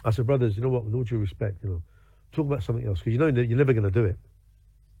 I said, brothers, you know what? With all due respect, you know, talk about something else because you know that you're never going to do it.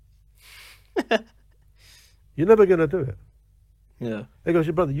 You're never going to do it. yeah, They go,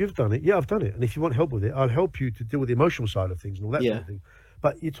 brother, you've done it. Yeah, I've done it. And if you want help with it, I'll help you to deal with the emotional side of things and all that sort Yeah. of thing.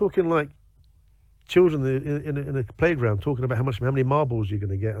 But you're talking like children in a playground talking about how many marbles you're going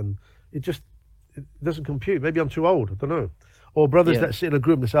to get, and it doesn't compute. Maybe I'm too old. I don't know. Or brothers Yeah. that sit in a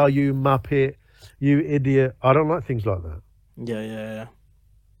group and say, "Oh, you muppet, you idiot." I don't like things like that. yeah.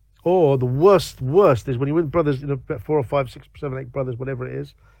 Or the worst is when you win brothers, you know, about 4 or 5, 6, 7, 8 brothers, whatever it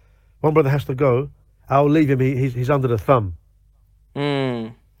is. One brother has to go. I'll leave him. He's under the thumb.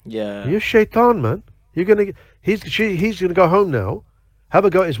 Yeah. You're shaitan, man. He's gonna go home now, have a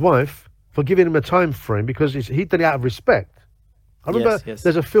go at his wife for giving him a time frame because he did it out of respect. I remember Yes.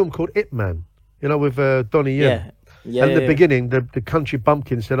 there's a film called Ip Man, you know, with Donnie Yen. Yeah. Yeah. And in the yeah. beginning, the country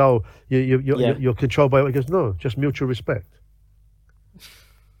bumpkin said, "Oh, Yeah. you're controlled by." He goes, "No, just mutual respect."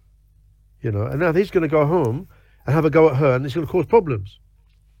 You know, and now he's going to go home and have a go at her, and it's going to cause problems.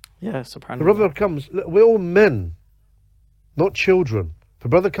 Yeah, The subhanallah. brother comes. Look, we're all men, not children. If a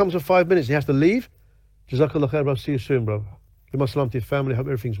brother comes for 5 minutes, he has to leave. Jazakallah khair, bro. See you soon, bro. Give my salam to your family. Hope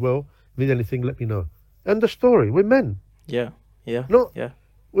everything's well. If you need anything, let me know. End of story. We're men. Yeah. Yeah. Not. Yeah.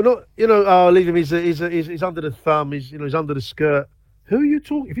 We're not. You know. Oh, leave him. He's under the thumb. He's under the skirt. Who are you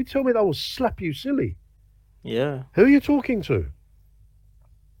talking? If you tell me that, I will slap you silly. Yeah. Who are you talking to?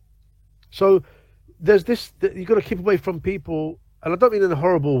 So there's this. You've got to keep away from people, and I don't mean in a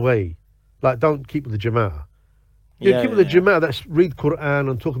horrible way. Like, don't keep with the jama'ah. You keep with the jama'ah that's read Quran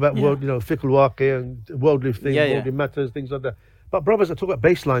and talk about Yeah. world, you know, fiqh al-waqi and worldly things, Yeah, yeah. worldly matters, things like that. But brothers that talk about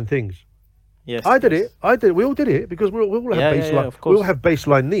baseline things. Yes. I did yes. it. We all did it because we all have Yeah, yeah, baseline. yeah, of We all course. have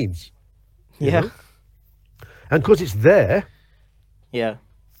baseline needs, you Yeah. know? And because it's there, Yeah.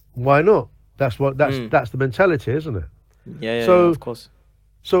 why not? That's the mentality, isn't it? Yeah. Yeah. So- yeah, of course.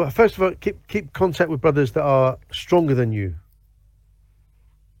 So first of all, keep contact with brothers that are stronger than you.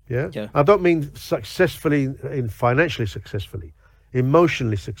 Yeah. Yeah. I don't mean successfully in financially successfully,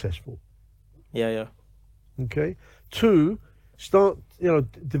 emotionally successful. Yeah. Yeah. Okay. 2, start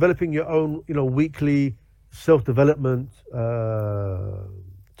developing your own weekly self-development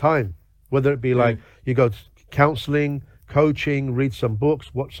time, whether it be like you go to counseling, coaching, read some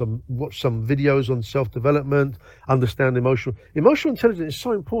books, watch some videos on self-development, understand emotional intelligence is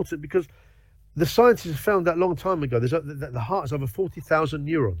so important because the scientists found that long time ago that the heart has over 40,000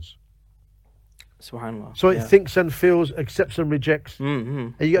 neurons, Subhanallah. so it yeah. thinks and feels, accepts and rejects. Mm-hmm.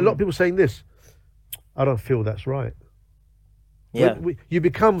 And you get a lot of people saying this: "I don't feel that's right." Yeah. You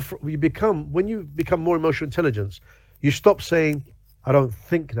become when you become more emotional intelligence, you stop saying, "I don't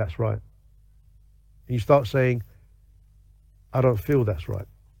think that's right," and you start saying, "I don't feel that's right."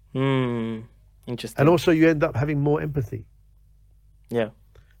 Interesting. And also, you end up having more empathy, Yeah.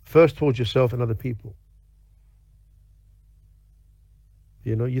 first towards yourself and other people.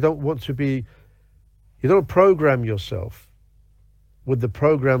 You know, you don't program yourself with the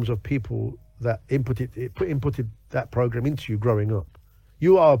programs of people that inputted that program into you growing up.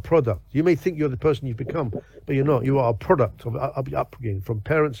 You are a product. You may think you're the person you've become, but you're not. You are a product of upbringing, from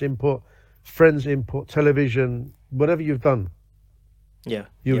parents' input, friends' input, television, whatever you've done. Yeah.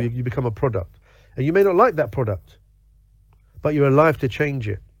 You become a product. And you may not like that product, but you're alive to change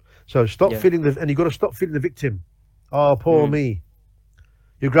it. So stop feeling and you've got to stop feeling the victim. Oh, poor me.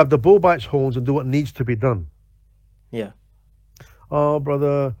 You grab the bull by its horns and do what needs to be done. Yeah. Oh,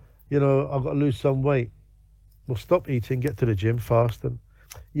 brother, I've got to lose some weight. Well, stop eating, get to the gym, fast. And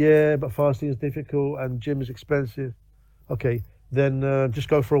yeah, but fasting is difficult and gym is expensive. Okay, then just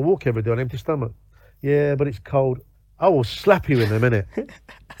go for a walk every day on empty stomach. Yeah, but it's cold. I will slap you in a minute.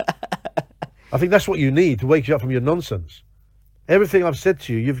 I think that's what you need to wake you up from your nonsense. Everything I've said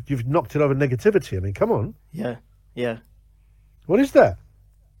to you, you've knocked it over negativity. I mean, come on. Yeah. Yeah. What is that?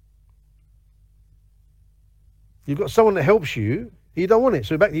 You've got someone that helps you. You don't want it.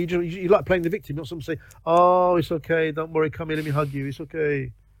 So back you like playing the victim. Not someone say, "Oh, it's okay. Don't worry. Come here. Let me hug you. It's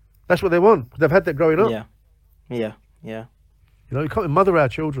okay." That's what they want. They've had that growing up. Yeah. Yeah. Yeah. You can't mother our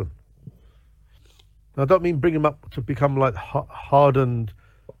children. I don't mean bring them up to become like hardened,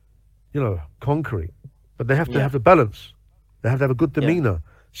 concrete. But they have to have a balance. They have to have a good demeanor,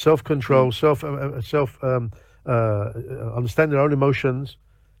 self-control, understanding their own emotions,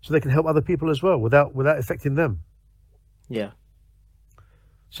 so they can help other people as well without affecting them. Yeah.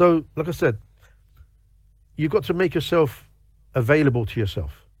 So, like I said, you've got to make yourself available to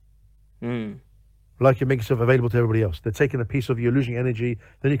yourself. Like you make yourself available to everybody else. They're taking a piece of you, losing energy.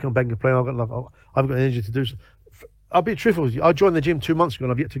 Then you come back and complain, I've got energy to do so. I'll be truthful with you. I joined the gym 2 months ago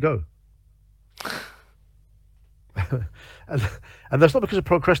and I've yet to go. and that's not because of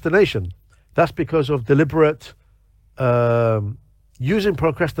procrastination. That's because of deliberate using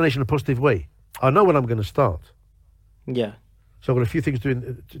procrastination in a positive way. I know when I'm going to start. Yeah. So I've got a few things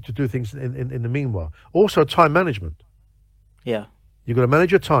to do things in the meanwhile. Also, time management. Yeah. You've got to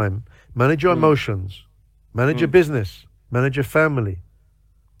manage your time, manage your emotions, manage your business, manage your family.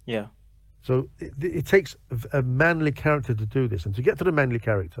 Yeah. So it takes a manly character to do this. And to get to the manly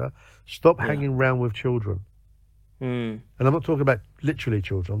character, stop hanging around with children. And I'm not talking about literally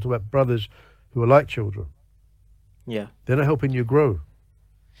children. I'm talking about brothers who are like children. Yeah. They're not helping you grow.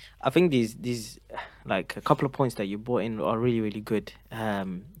 I think these like a couple of points that you brought in are really, really good.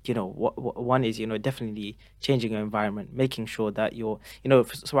 One is, definitely changing your environment, making sure that you're,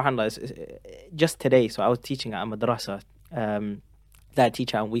 subhanAllah, just today, so I was teaching at a madrasa that I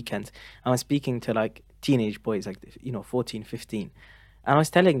teach on weekends. I was speaking to like teenage boys, like, 14, 15. And I was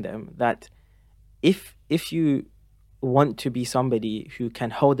telling them that if you want to be somebody who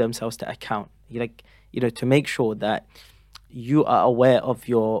can hold themselves to account, to make sure that you are aware of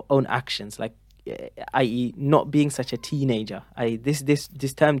your own actions, like, i.e., not being such a teenager.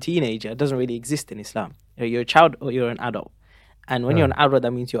 This term teenager doesn't really exist in Islam. You're a child or you're an adult, and when you're an adult,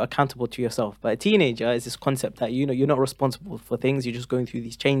 that means you're accountable to yourself. But a teenager is this concept that you're not responsible for things. You're just going through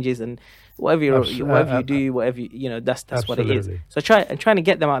these changes, and whatever you do, that's what it is. So trying to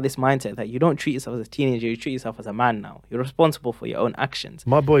get them out of this mindset that you don't treat yourself as a teenager, you treat yourself as a man now. You're responsible for your own actions.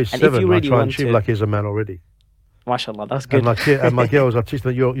 My boy's 7. I try and treat him like he's a man already. MashaAllah, that's good. And my girls, I teach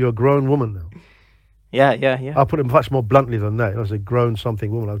them you're a grown woman now. Yeah. I'll put it much more bluntly than that. I say grown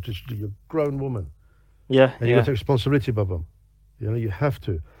something woman. You're a grown woman. Yeah. And you got to take responsibility, Baba. You have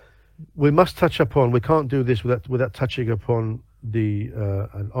to. We must touch upon. We can't do this without touching upon the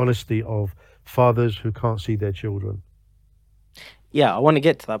honesty of fathers who can't see their children. Yeah, I want to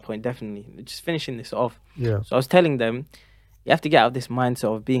get to that point, definitely. Just finishing this off. Yeah. So I was telling them, you have to get out of this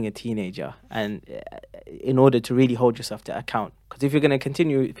mindset of being a teenager, and in order to really hold yourself to account. Because if you're going to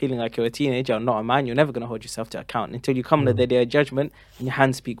continue feeling like you're a teenager and not a man, you're never going to hold yourself to account until you come to the day of judgment and your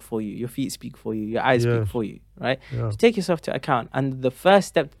hands speak for you, your feet speak for you, your eyes speak for you, right? So take yourself to account. And the first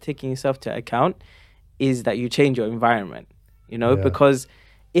step to taking yourself to account is that you change your environment, because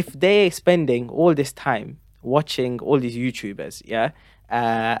if they're spending all this time watching all these YouTubers,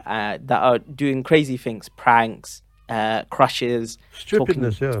 that are doing crazy things, pranks, crushes,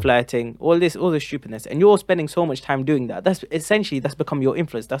 stupidness, flirting, all this stupidness, and you're spending so much time doing that, that's become your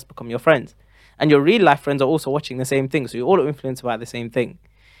influence, that's become your friends, and your real life friends are also watching the same thing, so you're all influenced by the same thing.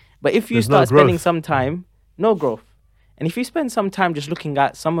 But if you start spending some time, no growth, And if you spend some time just looking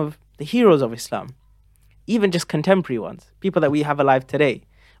at some of the heroes of Islam, even just contemporary ones, people that we have alive today,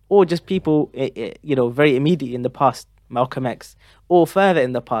 or just people, very immediate in the past, Malcolm X, or further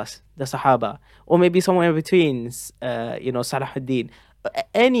in the past, the Sahaba, or maybe somewhere in between, Salahuddin,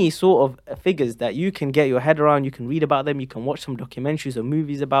 any sort of figures that you can get your head around, you can read about them, you can watch some documentaries or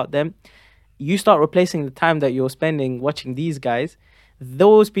movies about them. You start replacing the time that you're spending watching these guys,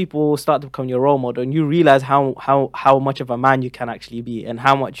 those people start to become your role model, and you realize how much of a man you can actually be and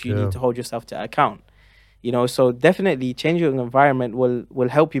how much you Yeah. need to hold yourself to account. So definitely changing your environment will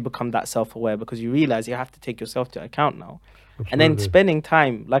help you become that self-aware, because you realize you have to take yourself to account now. And then Absolutely. spending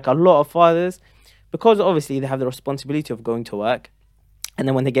time, like a lot of fathers, because obviously they have the responsibility of going to work, and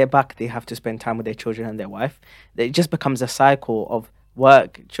then when they get back they have to spend time with their children and their wife. It just becomes a cycle of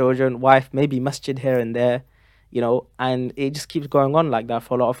work, children, wife, maybe masjid here and there, and it just keeps going on like that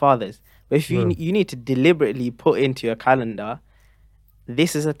for a lot of fathers. But if Yeah. you need to deliberately put into your calendar,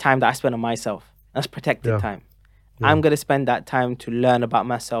 this is a time that I spend on myself. That's protected Yeah. time. Yeah. I'm going to spend that time to learn about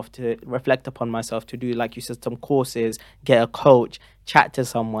myself, to reflect upon myself, to do, like you said, some courses, get a coach, chat to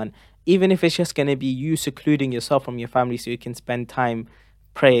someone. Even if it's just going to be you secluding yourself from your family so you can spend time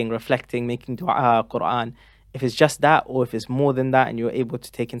praying, reflecting, making dua, Quran. If it's just that, or if it's more than that and you're able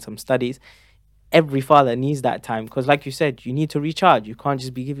to take in some studies, every father needs that time, because like you said, you need to recharge. You can't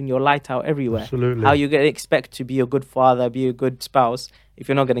just be giving your light out everywhere. Absolutely. How you going to expect to be a good father, be a good spouse, if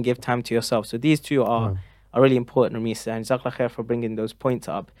you're not going to give time to yourself? So these two are really important, Ramisa, and Jazakallah khair for bringing those points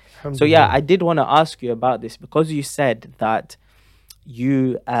up. So yeah, I did want to ask you about this, because you said that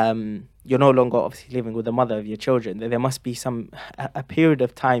you're no longer obviously living with the mother of your children. There must be a period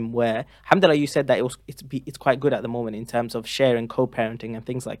of time where, alhamdulillah, you said that it's quite good at the moment in terms of sharing, co-parenting and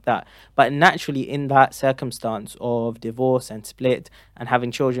things like that. But naturally, in that circumstance of divorce and split and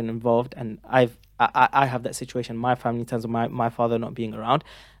having children involved, and I have that situation in my family in terms of my father not being around,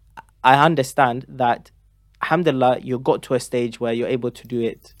 I understand that, alhamdulillah, you got to a stage where you're able to do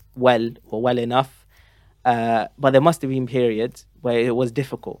it well, or well enough. But there must have been periods where it was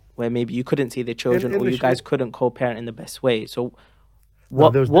difficult, where maybe you couldn't see the children, or you guys couldn't co-parent in the best way. So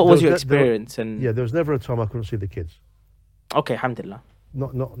what was your experience? There was never a time I couldn't see the kids. Okay, alhamdulillah.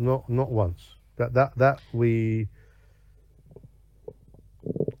 Not once. That we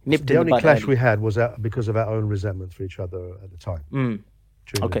Nipped the in only bud clash early. we had was because of our own resentment for each other at the time, during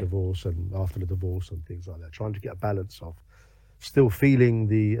Okay. the divorce and after the divorce and things like that. Trying to get a balance of still feeling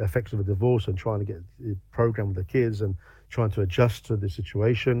the effects of a divorce and trying to get the program with the kids and trying to adjust to the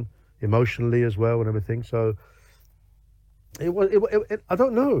situation emotionally as well and everything. So I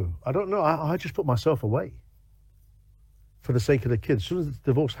don't know. I just put myself away for the sake of the kids. As soon as the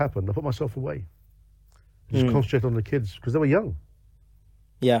divorce happened, I put myself away. Just concentrate on the kids because they were young.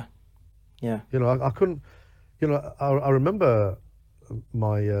 Yeah. I couldn't. I remember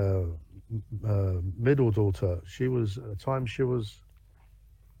my middle daughter. She was at the time she was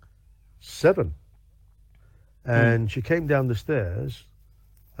 7, and she came down the stairs,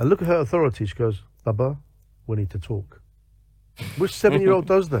 and look at her authority. She goes, "Baba, we need to talk." Which 7-year-old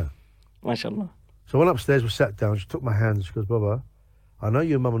does that? MashaAllah. So I went upstairs. We sat down. She took my hand. She goes, "Baba, I know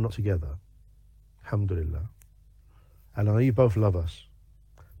you and Mum are not together, alhamdulillah, and I know you both love us.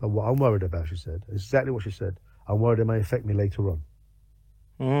 But what I'm worried about," she said, exactly what she said, "I'm worried it may affect me later on."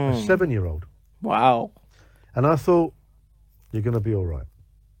 A 7-year-old. Wow. And I thought, you're going to be all right.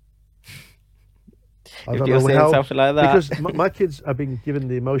 I If don't you're know saying how, something like that. because my kids have been given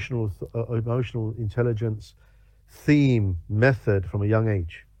the emotional intelligence theme method from a young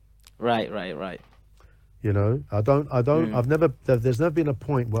age. Right. There's never been a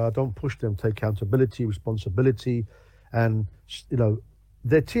point where I don't push them to take accountability, responsibility, and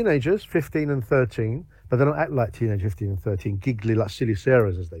they're teenagers, 15 and 13, but they don't act like teenage 15 and 13, giggly like silly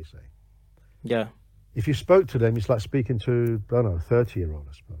Sarahs, as they say. Yeah. If you spoke to them, it's like speaking to, I don't know, a 30-year-old,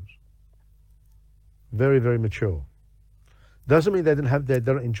 I suppose. Very, very mature. Doesn't mean they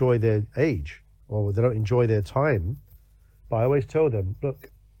don't enjoy their age or they don't enjoy their time, but I always tell them, look,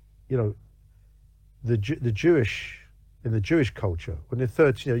 in the Jewish culture, when they're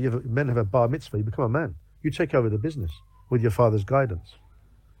 13, men have a bar mitzvah, you become a man. You take over the business with your father's guidance.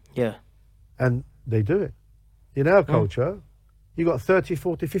 Yeah. And they do it. In our culture, you got 30,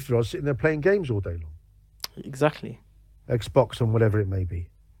 40, 50-year-olds sitting there playing games all day long. Exactly. Xbox and whatever it may be.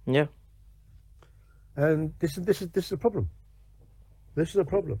 Yeah. And this is a problem. This is a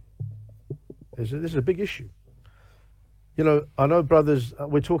problem. This is a big issue. I know brothers,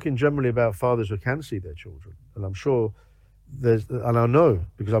 we're talking generally about fathers who can see their children. And I'm sure and I know,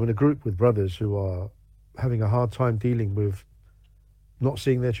 because I'm in a group with brothers who are having a hard time dealing with not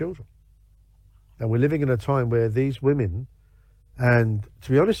seeing their children. And we're living in a time where these women, and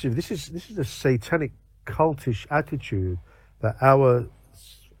to be honest with you, this is a satanic, cultish attitude that our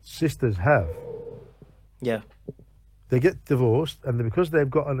sisters have. Yeah. They get divorced, and because they've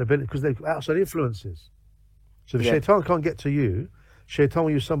got an ability, because they've outside influences. So if Yeah. shaitan can't get to you, shaitan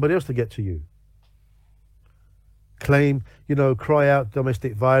will use somebody else to get to you. Claim, cry out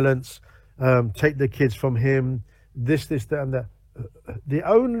domestic violence, take the kids from him, this, that, and that. The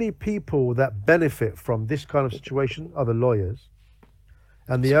only people that benefit from this kind of situation are the lawyers,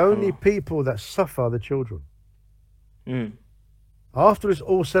 and the only people that suffer are the children. Mm. After it's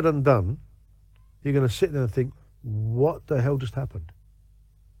all said and done, you're going to sit there and think, what the hell just happened?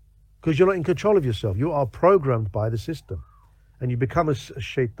 Because you're not in control of yourself. You are programmed by the system, and you become a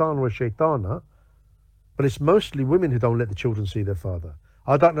shaitan or a shaitana. But it's mostly women who don't let the children see their father.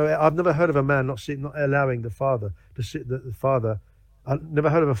 I don't know. I've never heard of a man not allowing the father to see the father. I've never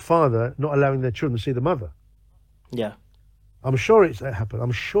heard of a father not allowing their children to see the mother. Yeah. I'm sure it's happened.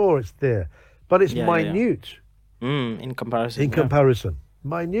 I'm sure it's there, but it's minute. In comparison. In comparison,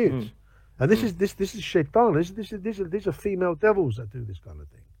 minute. And this is shaitan. These are female devils that do this kind of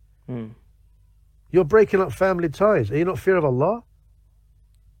thing. You're breaking up family ties. Are you not fear of Allah?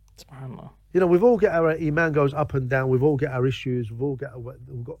 SubhanAllah. We've all got our iman goes up and down. We've all got our issues. We've got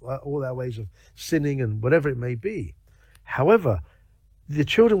all our ways of sinning and whatever it may be. However, the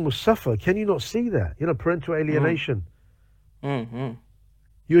children will suffer. Can you not see that? Parental alienation. You're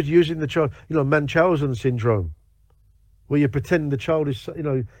using the child. Munchausen syndrome, where you're pretending the child is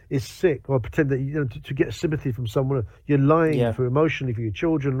sick, or pretend that to get sympathy from someone. You're lying for emotionally for your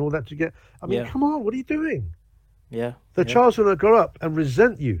children and all that to get. I mean, come on, what are you doing? Yeah. The child's going to grow up and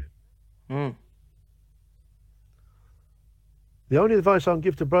resent you. The only advice I'll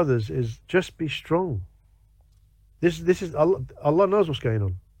give to brothers is just be strong. This is Allah knows what's going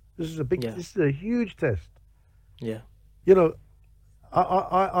on. This is this is a huge test. Yeah.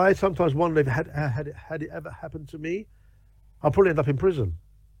 I sometimes wonder if had it ever happened to me, I'll probably end up in prison.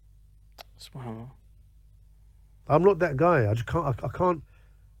 SubhanAllah. I'm not that guy. I just can't. I can't.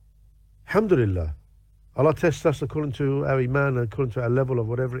 Alhamdulillah. Allah tests us according to our iman, according to our level of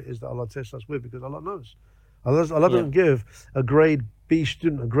whatever it is that Allah tests us with, because Allah knows. Allah doesn't give a grade B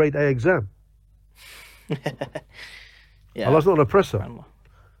student a grade A exam. Allah's not an oppressor.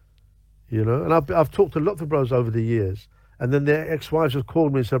 And I've talked to lots of brothers over the years, and then their ex-wives have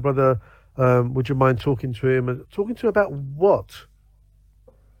called me and said, brother, would you mind talking to him? And talking to him about what?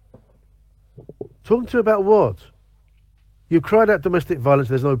 Talking to him about what? You cried out domestic violence,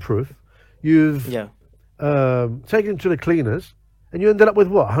 there's no proof. You've taken him to the cleaners, and you ended up with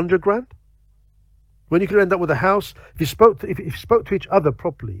what, 100 grand? When you could end up with a house, if you spoke to each other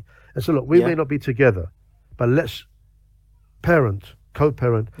properly and said, look, we may not be together, but let's co-parent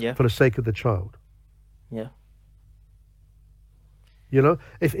for the sake of the child. Yeah.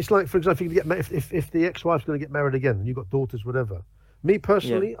 If it's like, for example, if the ex-wife's going to get married again and you've got daughters, whatever. Me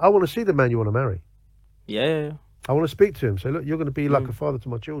personally, I want to see the man you want to marry. Yeah. I want to speak to him. Say, look, you're going to be like a father to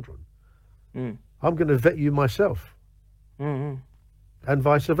my children. I'm going to vet you myself. And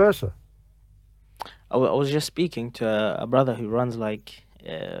vice versa. I was just speaking to a brother who runs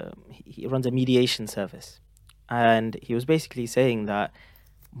he runs a mediation service, and he was basically saying that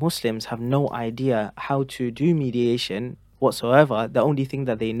Muslims have no idea how to do mediation whatsoever. The only thing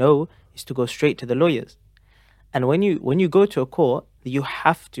that they know is to go straight to the lawyers. And when you go to a court, you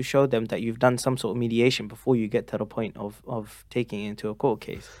have to show them that you've done some sort of mediation before you get to the point of taking it into a court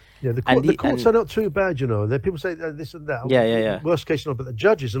case. Yeah, the courts are not too bad, There people say this and that. Yeah. Worst case scenario, but the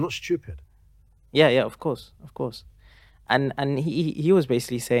judges are not stupid. Yeah, of course. And he was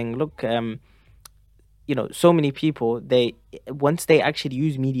basically saying, look, so many people, once they actually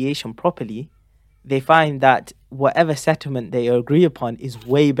use mediation properly, they find that whatever settlement they agree upon is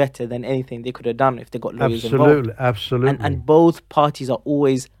way better than anything they could have done if they got lawyers involved. Absolutely. And both parties are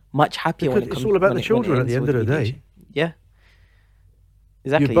always much happier because when it comes. It's all about the children at the end of the day. Yeah.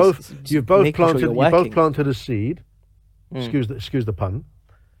 Exactly. You've both planted a seed. Excuse the pun.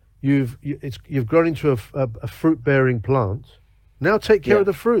 You've grown into a fruit-bearing plant. Now take care of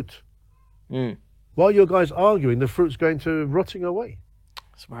the fruit. While you guys arguing, the fruit's going to rotting away.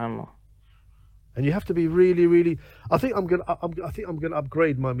 SubhanAllah. And you have to be really, really. I think I'm gonna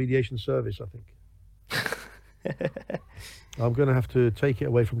upgrade my mediation service. I think I'm gonna have to take it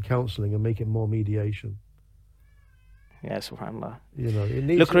away from counselling and make it more mediation. Yeah, SubhanAllah. It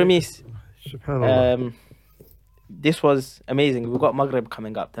needs. Look, Ramis. SubhanAllah. This was amazing. We've got Maghrib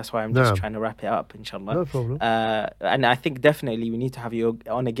coming up. That's why I'm just trying to wrap it up, inshallah. No problem. And I think definitely we need to have you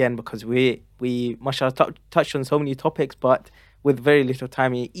on again, because we mashallah touched on so many topics, but with very little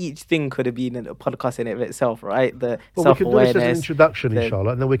time. Each thing could have been a podcast in it of itself, right? The Well, we can do this as an self-awareness, introduction, the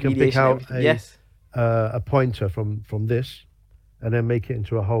inshallah, and then we can pick mediation, out everything. Yes, a pointer from this, and then make it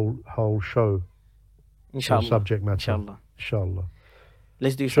into a whole show. inshallah. Subject matter. Inshallah. Inshallah.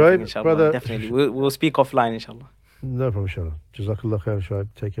 Let's do Shoaib, something, inshallah. brother- Definitely. We'll speak offline, inshallah. No problem, inshallah. Jazakallah khair, Shoaib.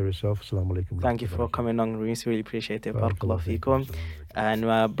 Take care of yourself. Assalamu alaikum. Thank you for coming on, Reese. Really appreciate it. Barakallah Barakallahu feekum. feekum.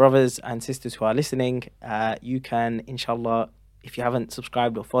 And brothers and sisters who are listening, you can, inshallah, if you haven't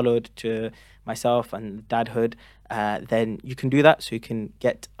subscribed or followed to myself and Dadhood, then you can do that so you can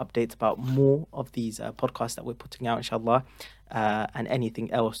get updates about more of these podcasts that we're putting out, inshallah, and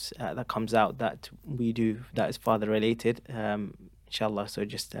anything else that comes out that we do that is father related, inshallah. So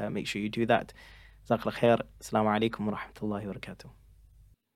just make sure you do that. Jazakallah khair. Assalamu alaikum wa rahmatullahi wa barakatuh.